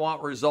going, I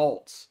want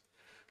results.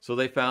 So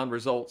they found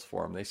results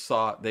for him. They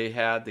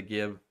had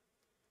to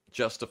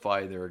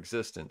justify their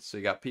existence. So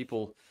you got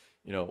people,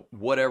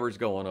 whatever's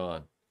going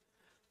on.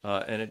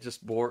 And it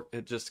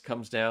just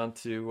comes down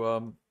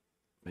to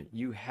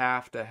you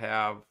have to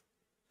have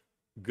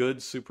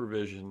good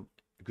supervision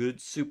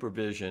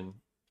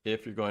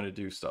if you're going to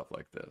do stuff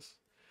like this,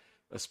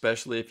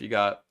 especially if you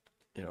got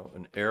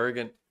an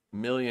arrogant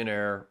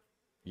millionaire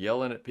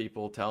yelling at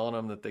people, telling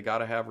them that they got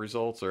to have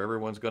results or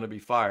everyone's going to be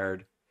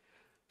fired.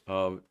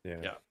 I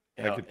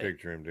could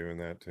picture him doing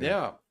that too.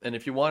 Yeah, and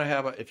if you want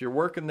to if you're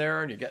working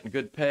there and you're getting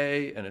good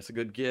pay and it's a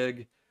good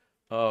gig,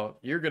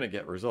 you're going to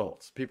get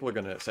results. People are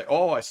going to say,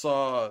 "Oh, I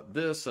saw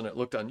this and it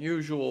looked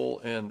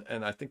unusual," and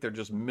I think they're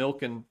just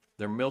milking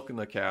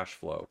the cash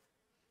flow.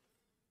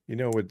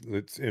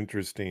 What's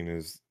interesting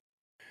is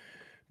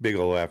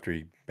Bigelow, after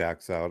he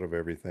backs out of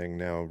everything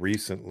now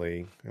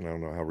recently, and I don't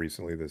know how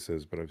recently this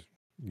is, but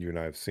you and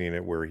I have seen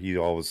it where he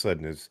all of a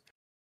sudden is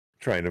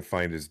trying to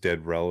find his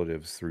dead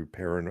relatives through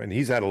paranoia. And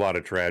he's had a lot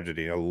of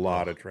tragedy in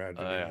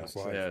his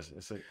life. Yeah,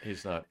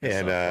 he's not.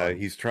 And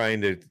he's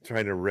trying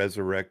to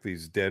resurrect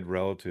these dead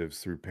relatives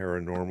through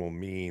paranormal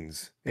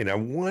means. And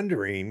I'm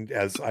wondering,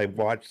 as I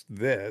watched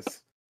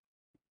this,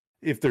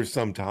 if there's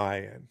some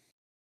tie-in.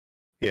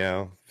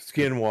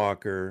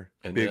 Skinwalker,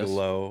 And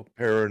Bigelow,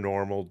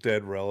 paranormal,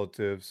 dead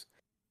relatives.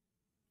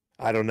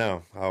 I don't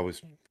know. I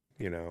was,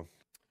 trying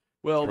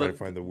to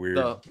find the weird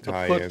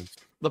tie-ins.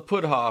 The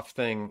Puthoff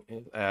thing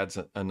adds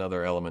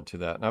another element to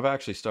that. And I've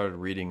actually started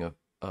reading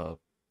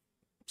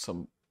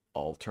some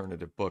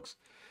alternative books.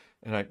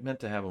 And I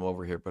meant to have them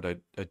over here, but I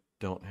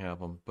don't have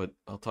them. But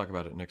I'll talk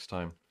about it next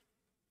time.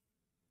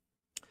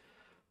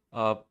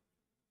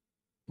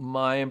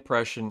 My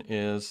impression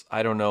is,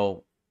 I don't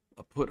know,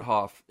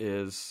 Puthoff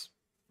is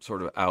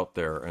sort of out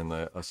there, and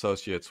the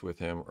associates with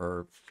him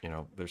are,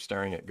 they're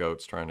staring at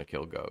goats, trying to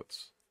kill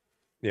goats.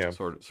 Yeah,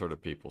 sort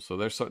of people. So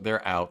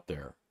they're out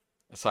there.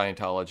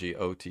 Scientology,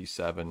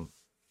 OT7,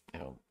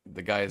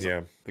 the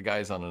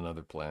guy's on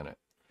another planet.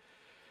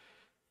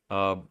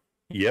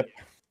 Yep.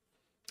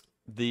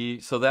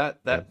 So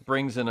that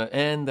brings in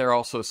and they're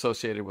also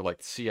associated with like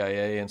the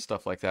CIA and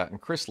stuff like that.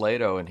 And Chris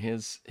Lato and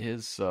his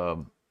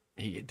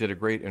he did a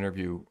great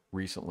interview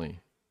recently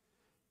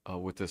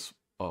with this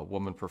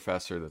woman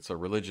professor that's a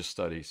religious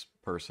studies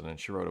person, and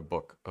she wrote a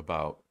book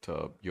about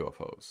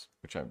UFOs,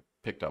 which I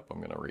picked up. I'm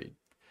going to read.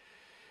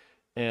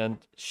 And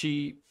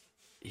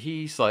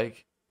he's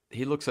like,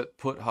 he looks at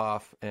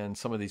Puthoff and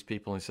some of these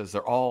people, and he says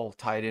they're all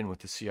tied in with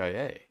the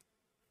CIA.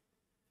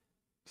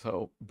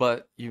 So,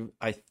 but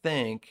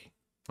Elizondo,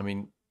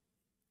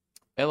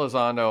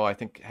 I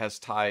think, has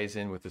ties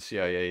in with the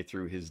CIA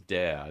through his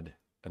dad,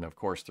 and of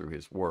course through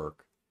his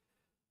work.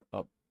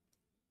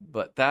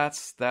 But that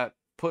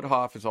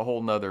Puthoff is a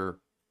whole nother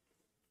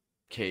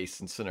case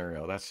and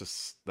scenario.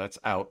 That's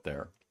out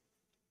there.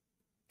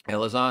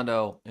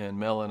 Elizondo and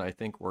Mellon, I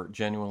think, were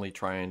genuinely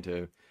trying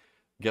to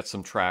get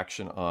some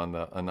traction on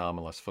the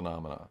anomalous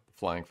phenomena,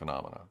 flying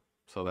phenomena.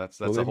 So that's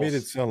they made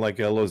it sound like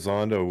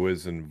Elizondo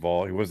was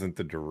involved. He wasn't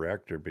the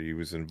director, but he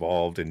was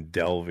involved in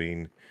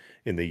delving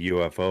in the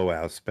UFO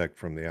aspect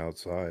from the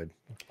outside,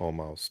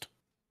 almost.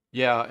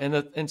 Yeah,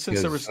 and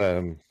since there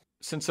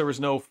was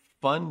no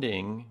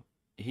funding,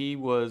 he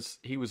was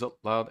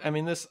allowed. I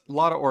mean, a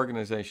lot of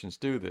organizations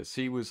do this.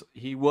 He was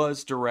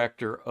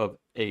director of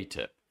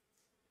AATIP.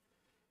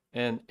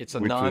 And it's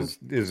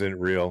isn't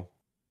real.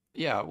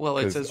 Yeah, well,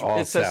 it says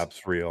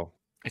real.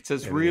 It's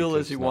as real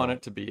as you want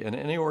it to be. And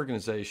any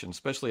organization,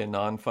 especially a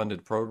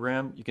non-funded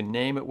program, you can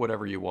name it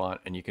whatever you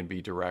want, and you can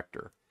be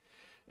director.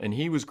 And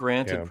he was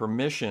granted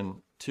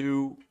permission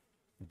to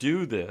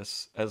do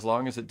this as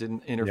long as it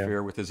didn't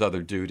interfere with his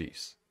other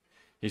duties.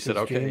 He said,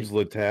 "Okay." James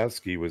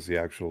Lutasky was the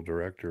actual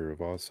director of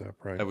AAWSAP,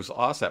 right? It was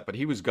AAWSAP, but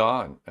he was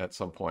gone at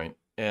some point,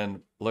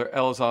 and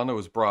Elizondo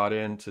was brought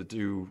in to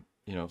do,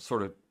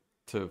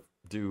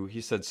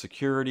 he said,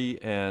 security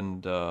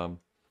and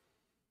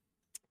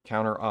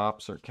counter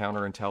ops or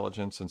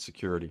counterintelligence and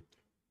security.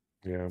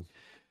 Yeah.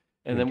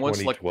 And then once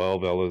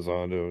 2012,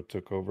 Elizondo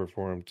took over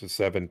for him to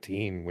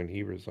 2017 when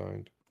he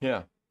resigned.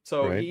 Yeah.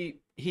 So right?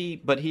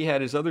 But he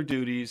had his other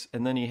duties,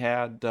 and then he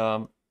had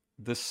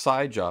this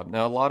side job.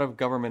 Now, a lot of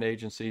government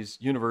agencies,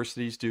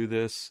 universities do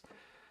this.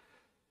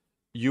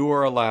 You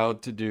are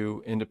allowed to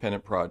do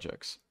independent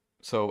projects.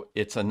 So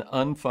it's an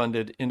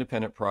unfunded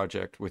independent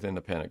project within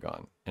the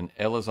Pentagon. And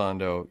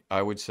Elizondo,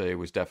 I would say,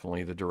 was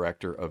definitely the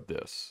director of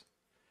this.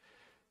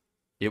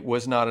 It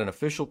was not an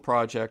official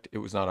project. It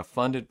was not a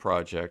funded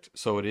project.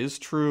 So it is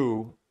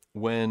true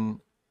when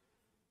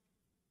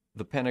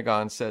the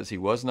Pentagon says he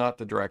was not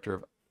the director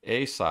of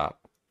AAWSAP.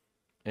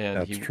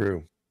 And that's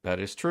true. That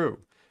is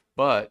true.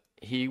 But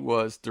he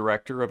was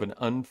director of an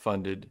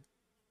unfunded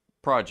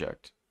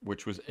project,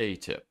 which was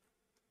AATIP.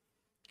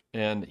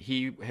 And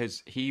he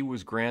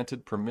was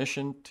granted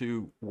permission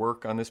to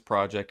work on this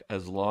project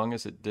as long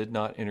as it did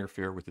not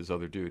interfere with his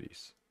other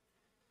duties.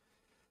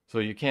 So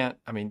you can't.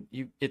 I mean,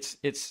 it's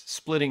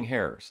splitting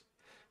hairs.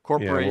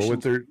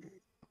 Corporations.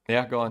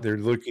 Go on. They're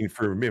looking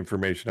for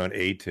information on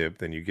AATIP,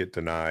 then you get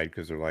denied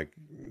because they're like,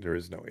 there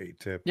is no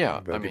AATIP.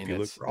 Yeah, but if you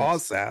look for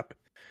AAWSAP,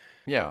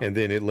 and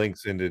then it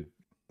links into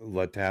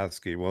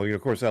Lutasky. Well,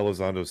 of course,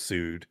 Elizondo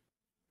sued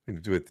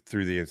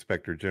through the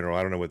Inspector General.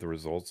 I don't know what the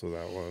results of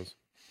that was.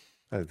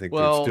 I think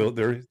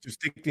they're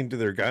sticking to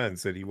their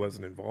guns that he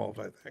wasn't involved,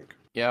 I think.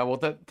 Yeah,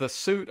 well, the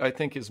suit, I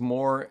think, is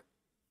more,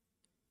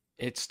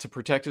 it's to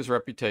protect his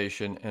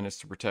reputation, and it's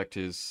to protect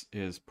his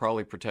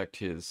security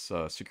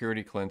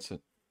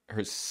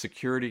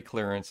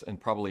clearance, and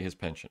probably his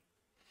pension.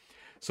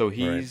 So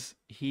he's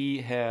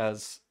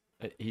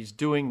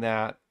doing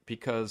that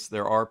because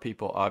there are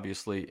people,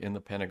 obviously, in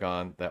the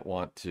Pentagon that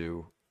want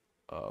to,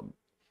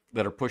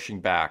 that are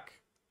pushing back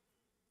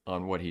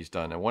on what he's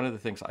done. And one of the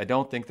things, I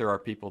don't think there are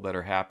people that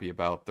are happy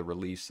about the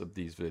release of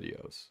these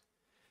videos.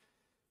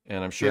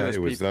 And I'm sure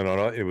it was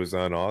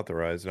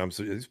unauthorized, and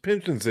his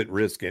pension's at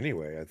risk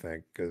anyway, I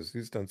think, because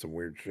he's done some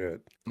weird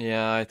shit.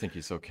 Yeah, I think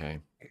he's okay.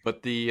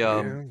 But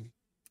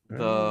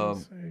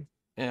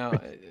Yeah,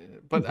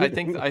 but I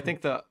think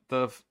the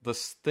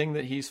thing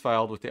that he's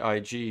filed with the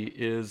IG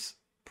is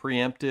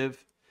preemptive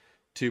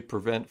to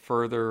prevent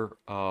further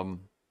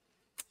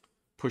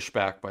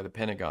pushback by the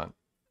Pentagon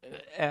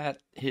at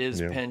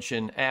his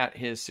pension, at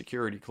his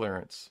security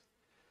clearance.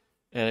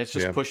 And it's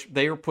just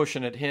they were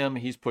pushing at him,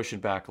 he's pushing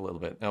back a little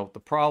bit. Now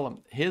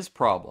his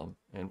problem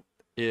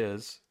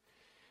is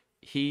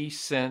he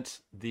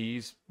sent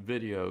these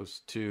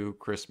videos to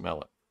Chris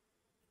Mellon.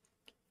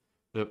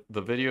 The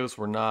videos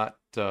were not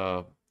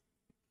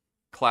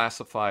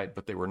classified,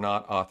 but they were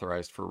not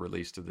authorized for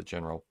release to the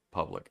general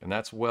public, and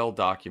that's well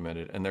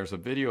documented. And there's a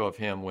video of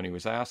him when he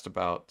was asked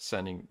about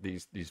sending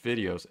these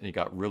videos, and he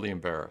got really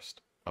embarrassed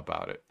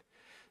about it.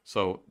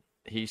 So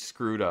he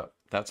screwed up.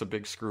 That's a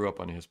big screw up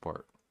on his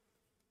part,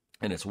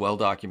 and it's well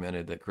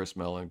documented that Chris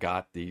Mellon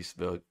got these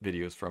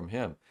videos from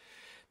him.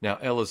 Now,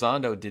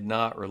 Elizondo did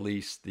not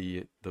release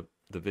the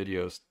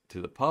videos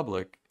to the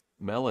public.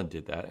 Mellon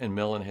did that, and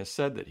Mellon has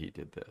said that he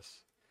did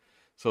this.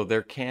 So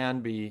there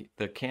can be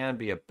a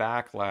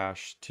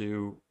backlash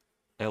to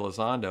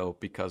Elizondo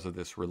because of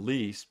this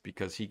release,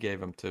 because he gave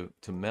them to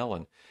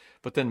Mellon.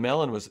 But then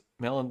Mellon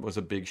was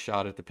a big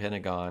shot at the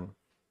Pentagon,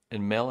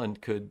 and Mellon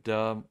could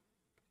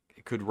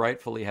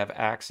rightfully have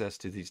access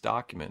to these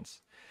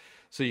documents.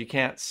 So you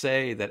can't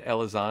say that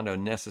Elizondo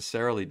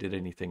necessarily did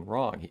anything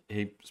wrong.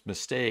 His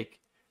mistake,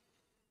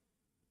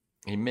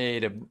 he may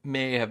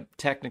have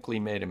technically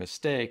made a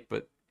mistake,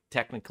 but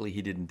technically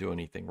he didn't do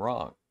anything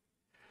wrong.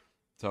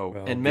 So,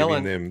 and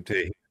Mellon, giving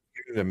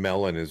the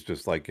Mellon is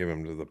just like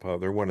giving them to the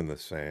pub. They're one and the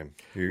same.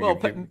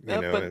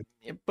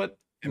 But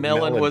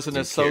Mellon was an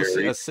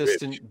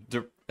assistant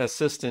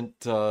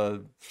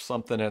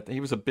something he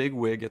was a big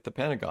wig at the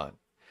Pentagon,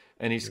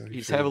 and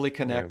he's heavily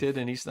connected,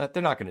 and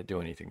they're not going to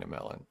do anything to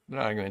Mellon. They're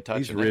not going to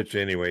touch him. He's rich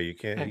anyway. You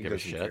can't. He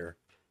doesn't care.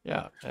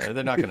 Yeah,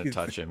 they're not going to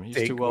touch him. He's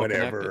too well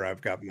whatever. connected.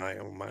 I've got my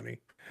own money.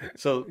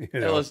 So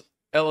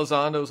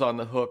Elizondo's on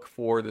the hook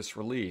for this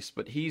release,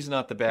 but he's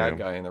not the bad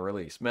guy in the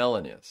release.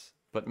 Mellon is,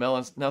 but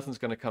nothing's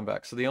going to come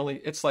back. So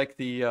it's like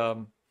the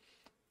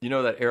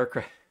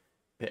that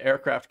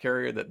aircraft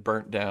carrier that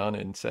burnt down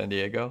in San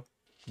Diego.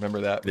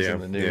 Remember that was in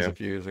the news a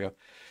few years ago.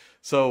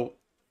 So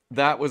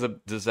that was a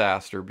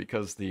disaster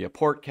because the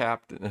port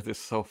captain. This is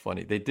so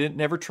funny. They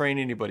never train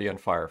anybody on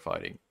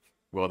firefighting.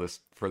 Well,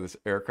 for this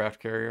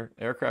aircraft carrier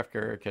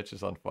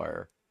catches on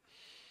fire.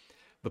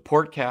 The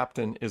port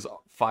captain is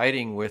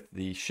fighting with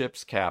the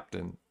ship's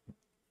captain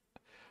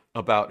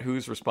about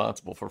who's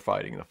responsible for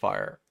fighting the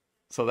fire.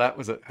 So that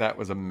was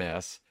a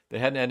mess. They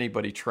hadn't had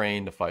anybody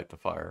trained to fight the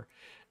fire,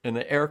 and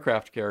the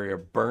aircraft carrier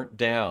burnt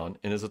down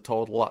and is a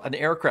total loss. An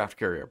aircraft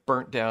carrier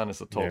burnt down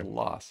is a total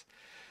loss.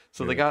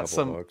 So they got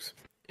some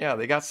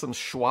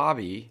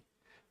Schwabi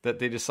that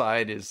they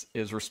decide is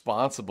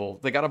responsible.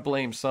 They got to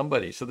blame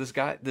somebody. So this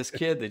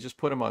kid, they just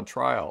put him on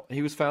trial.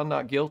 He was found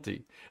not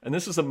guilty. And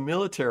this is a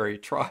military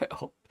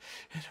trial.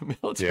 And a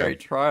military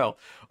trial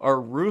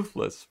are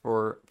ruthless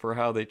for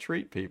how they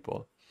treat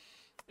people.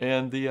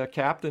 And the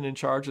captain in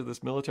charge of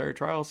this military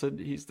trial said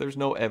there's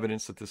no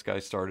evidence that this guy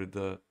started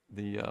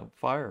the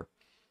fire.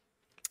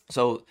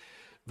 So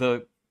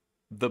the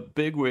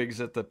bigwigs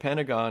at the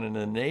Pentagon and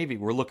the Navy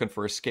were looking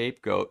for a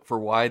scapegoat for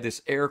why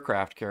this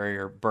aircraft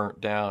carrier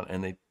burnt down,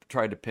 and they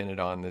tried to pin it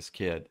on this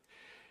kid.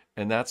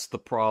 And that's the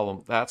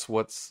problem. That's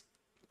what's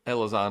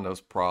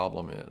Elizondo's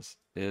problem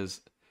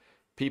is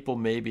people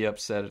may be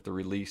upset at the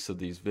release of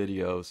these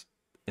videos,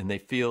 and they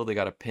feel they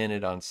got to pin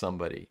it on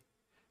somebody.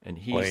 And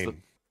he's It's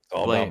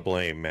all about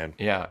blame, man.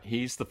 Yeah,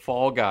 he's the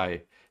fall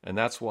guy, and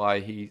that's why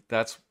he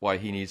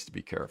needs to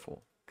be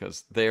careful,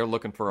 because they're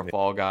looking for a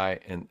fall guy,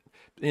 and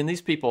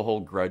these people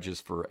hold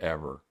grudges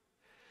forever.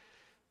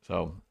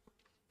 So,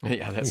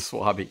 yeah, that's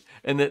Schwabi.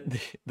 And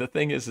the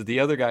thing is,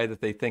 the other guy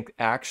that they think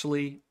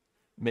actually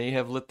may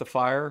have lit the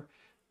fire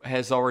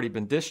has already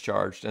been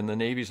discharged, and the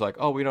Navy's like,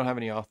 oh, we don't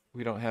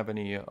have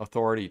any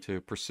authority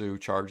to pursue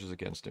charges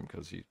against him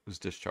because he was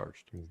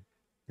discharged.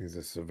 He's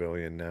a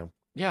civilian now.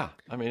 Yeah,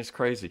 I mean, it's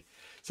crazy.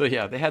 So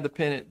yeah, they had to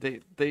pin it.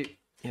 They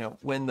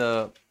when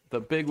the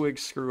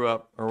bigwigs screw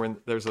up, or when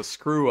there's a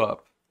screw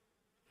up,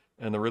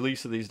 and the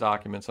release of these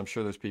documents, I'm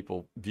sure there's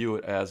people view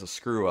it as a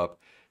screw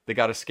up. They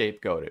got to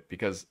scapegoat it,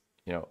 because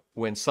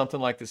when something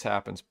like this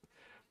happens,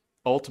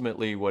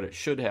 ultimately what it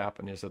should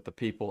happen is that the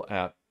people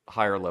at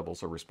higher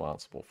levels are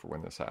responsible for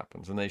when this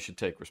happens, and they should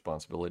take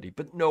responsibility.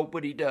 But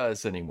nobody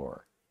does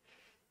anymore.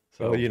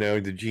 So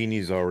well, the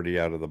genie's already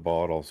out of the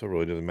bottle, so it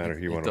really doesn't matter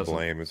who you want to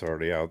blame. It's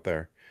already out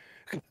there.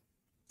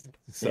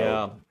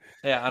 So,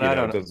 yeah, and I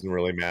don't know. It doesn't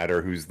really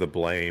matter who's the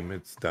blame.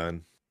 It's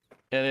done.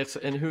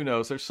 And who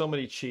knows? There's so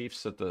many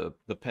chiefs at the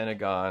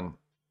Pentagon.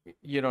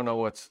 You don't know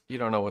what's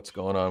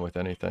going on with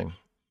anything.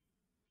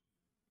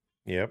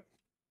 Yep.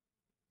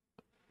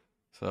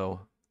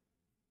 So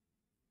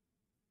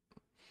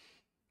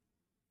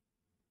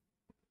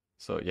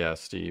yeah,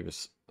 Steve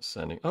is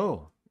sending.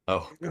 Oh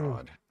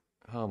God.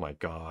 Oh my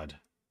God.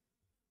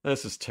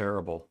 This is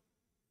terrible.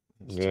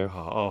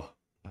 Oh,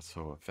 that's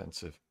so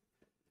offensive.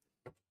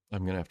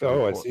 I'm gonna have to.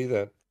 Oh, I see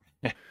that.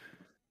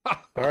 All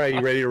right,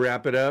 you ready to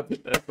wrap it up?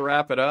 Let's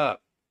wrap it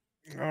up.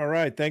 All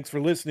right. Thanks for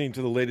listening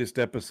to the latest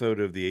episode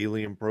of the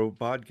Alien Probe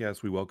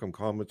Podcast. We welcome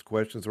comments,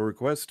 questions, or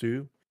requests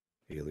to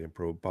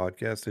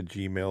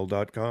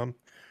alienprobepodcast@gmail.com.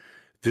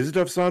 Visit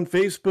us on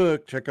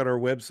Facebook. Check out our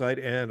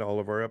website and all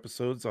of our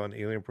episodes on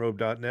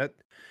alienprobe.net.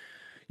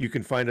 You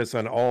can find us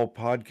on all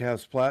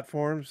podcast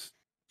platforms.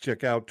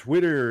 Check out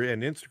Twitter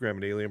and Instagram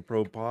at Alien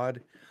Probe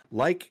Pod.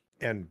 Like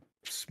and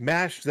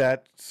smash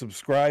that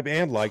subscribe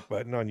and like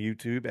button on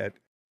YouTube at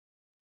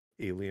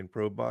Alien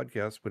Probe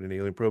Podcast. Put in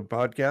Alien Probe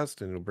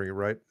Podcast and it'll bring it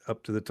right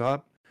up to the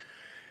top.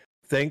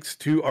 Thanks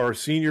to our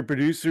senior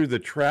producer, the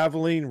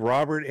traveling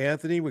Robert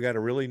Anthony. We got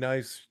a really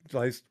nice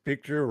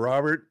picture of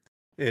Robert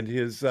and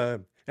his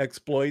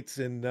exploits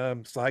in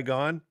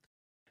Saigon.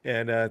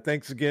 And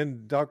thanks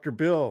again, Dr.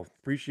 Bill.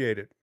 Appreciate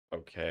it.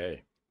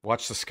 Okay.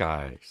 Watch the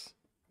skies.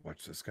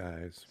 Watch the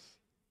skies.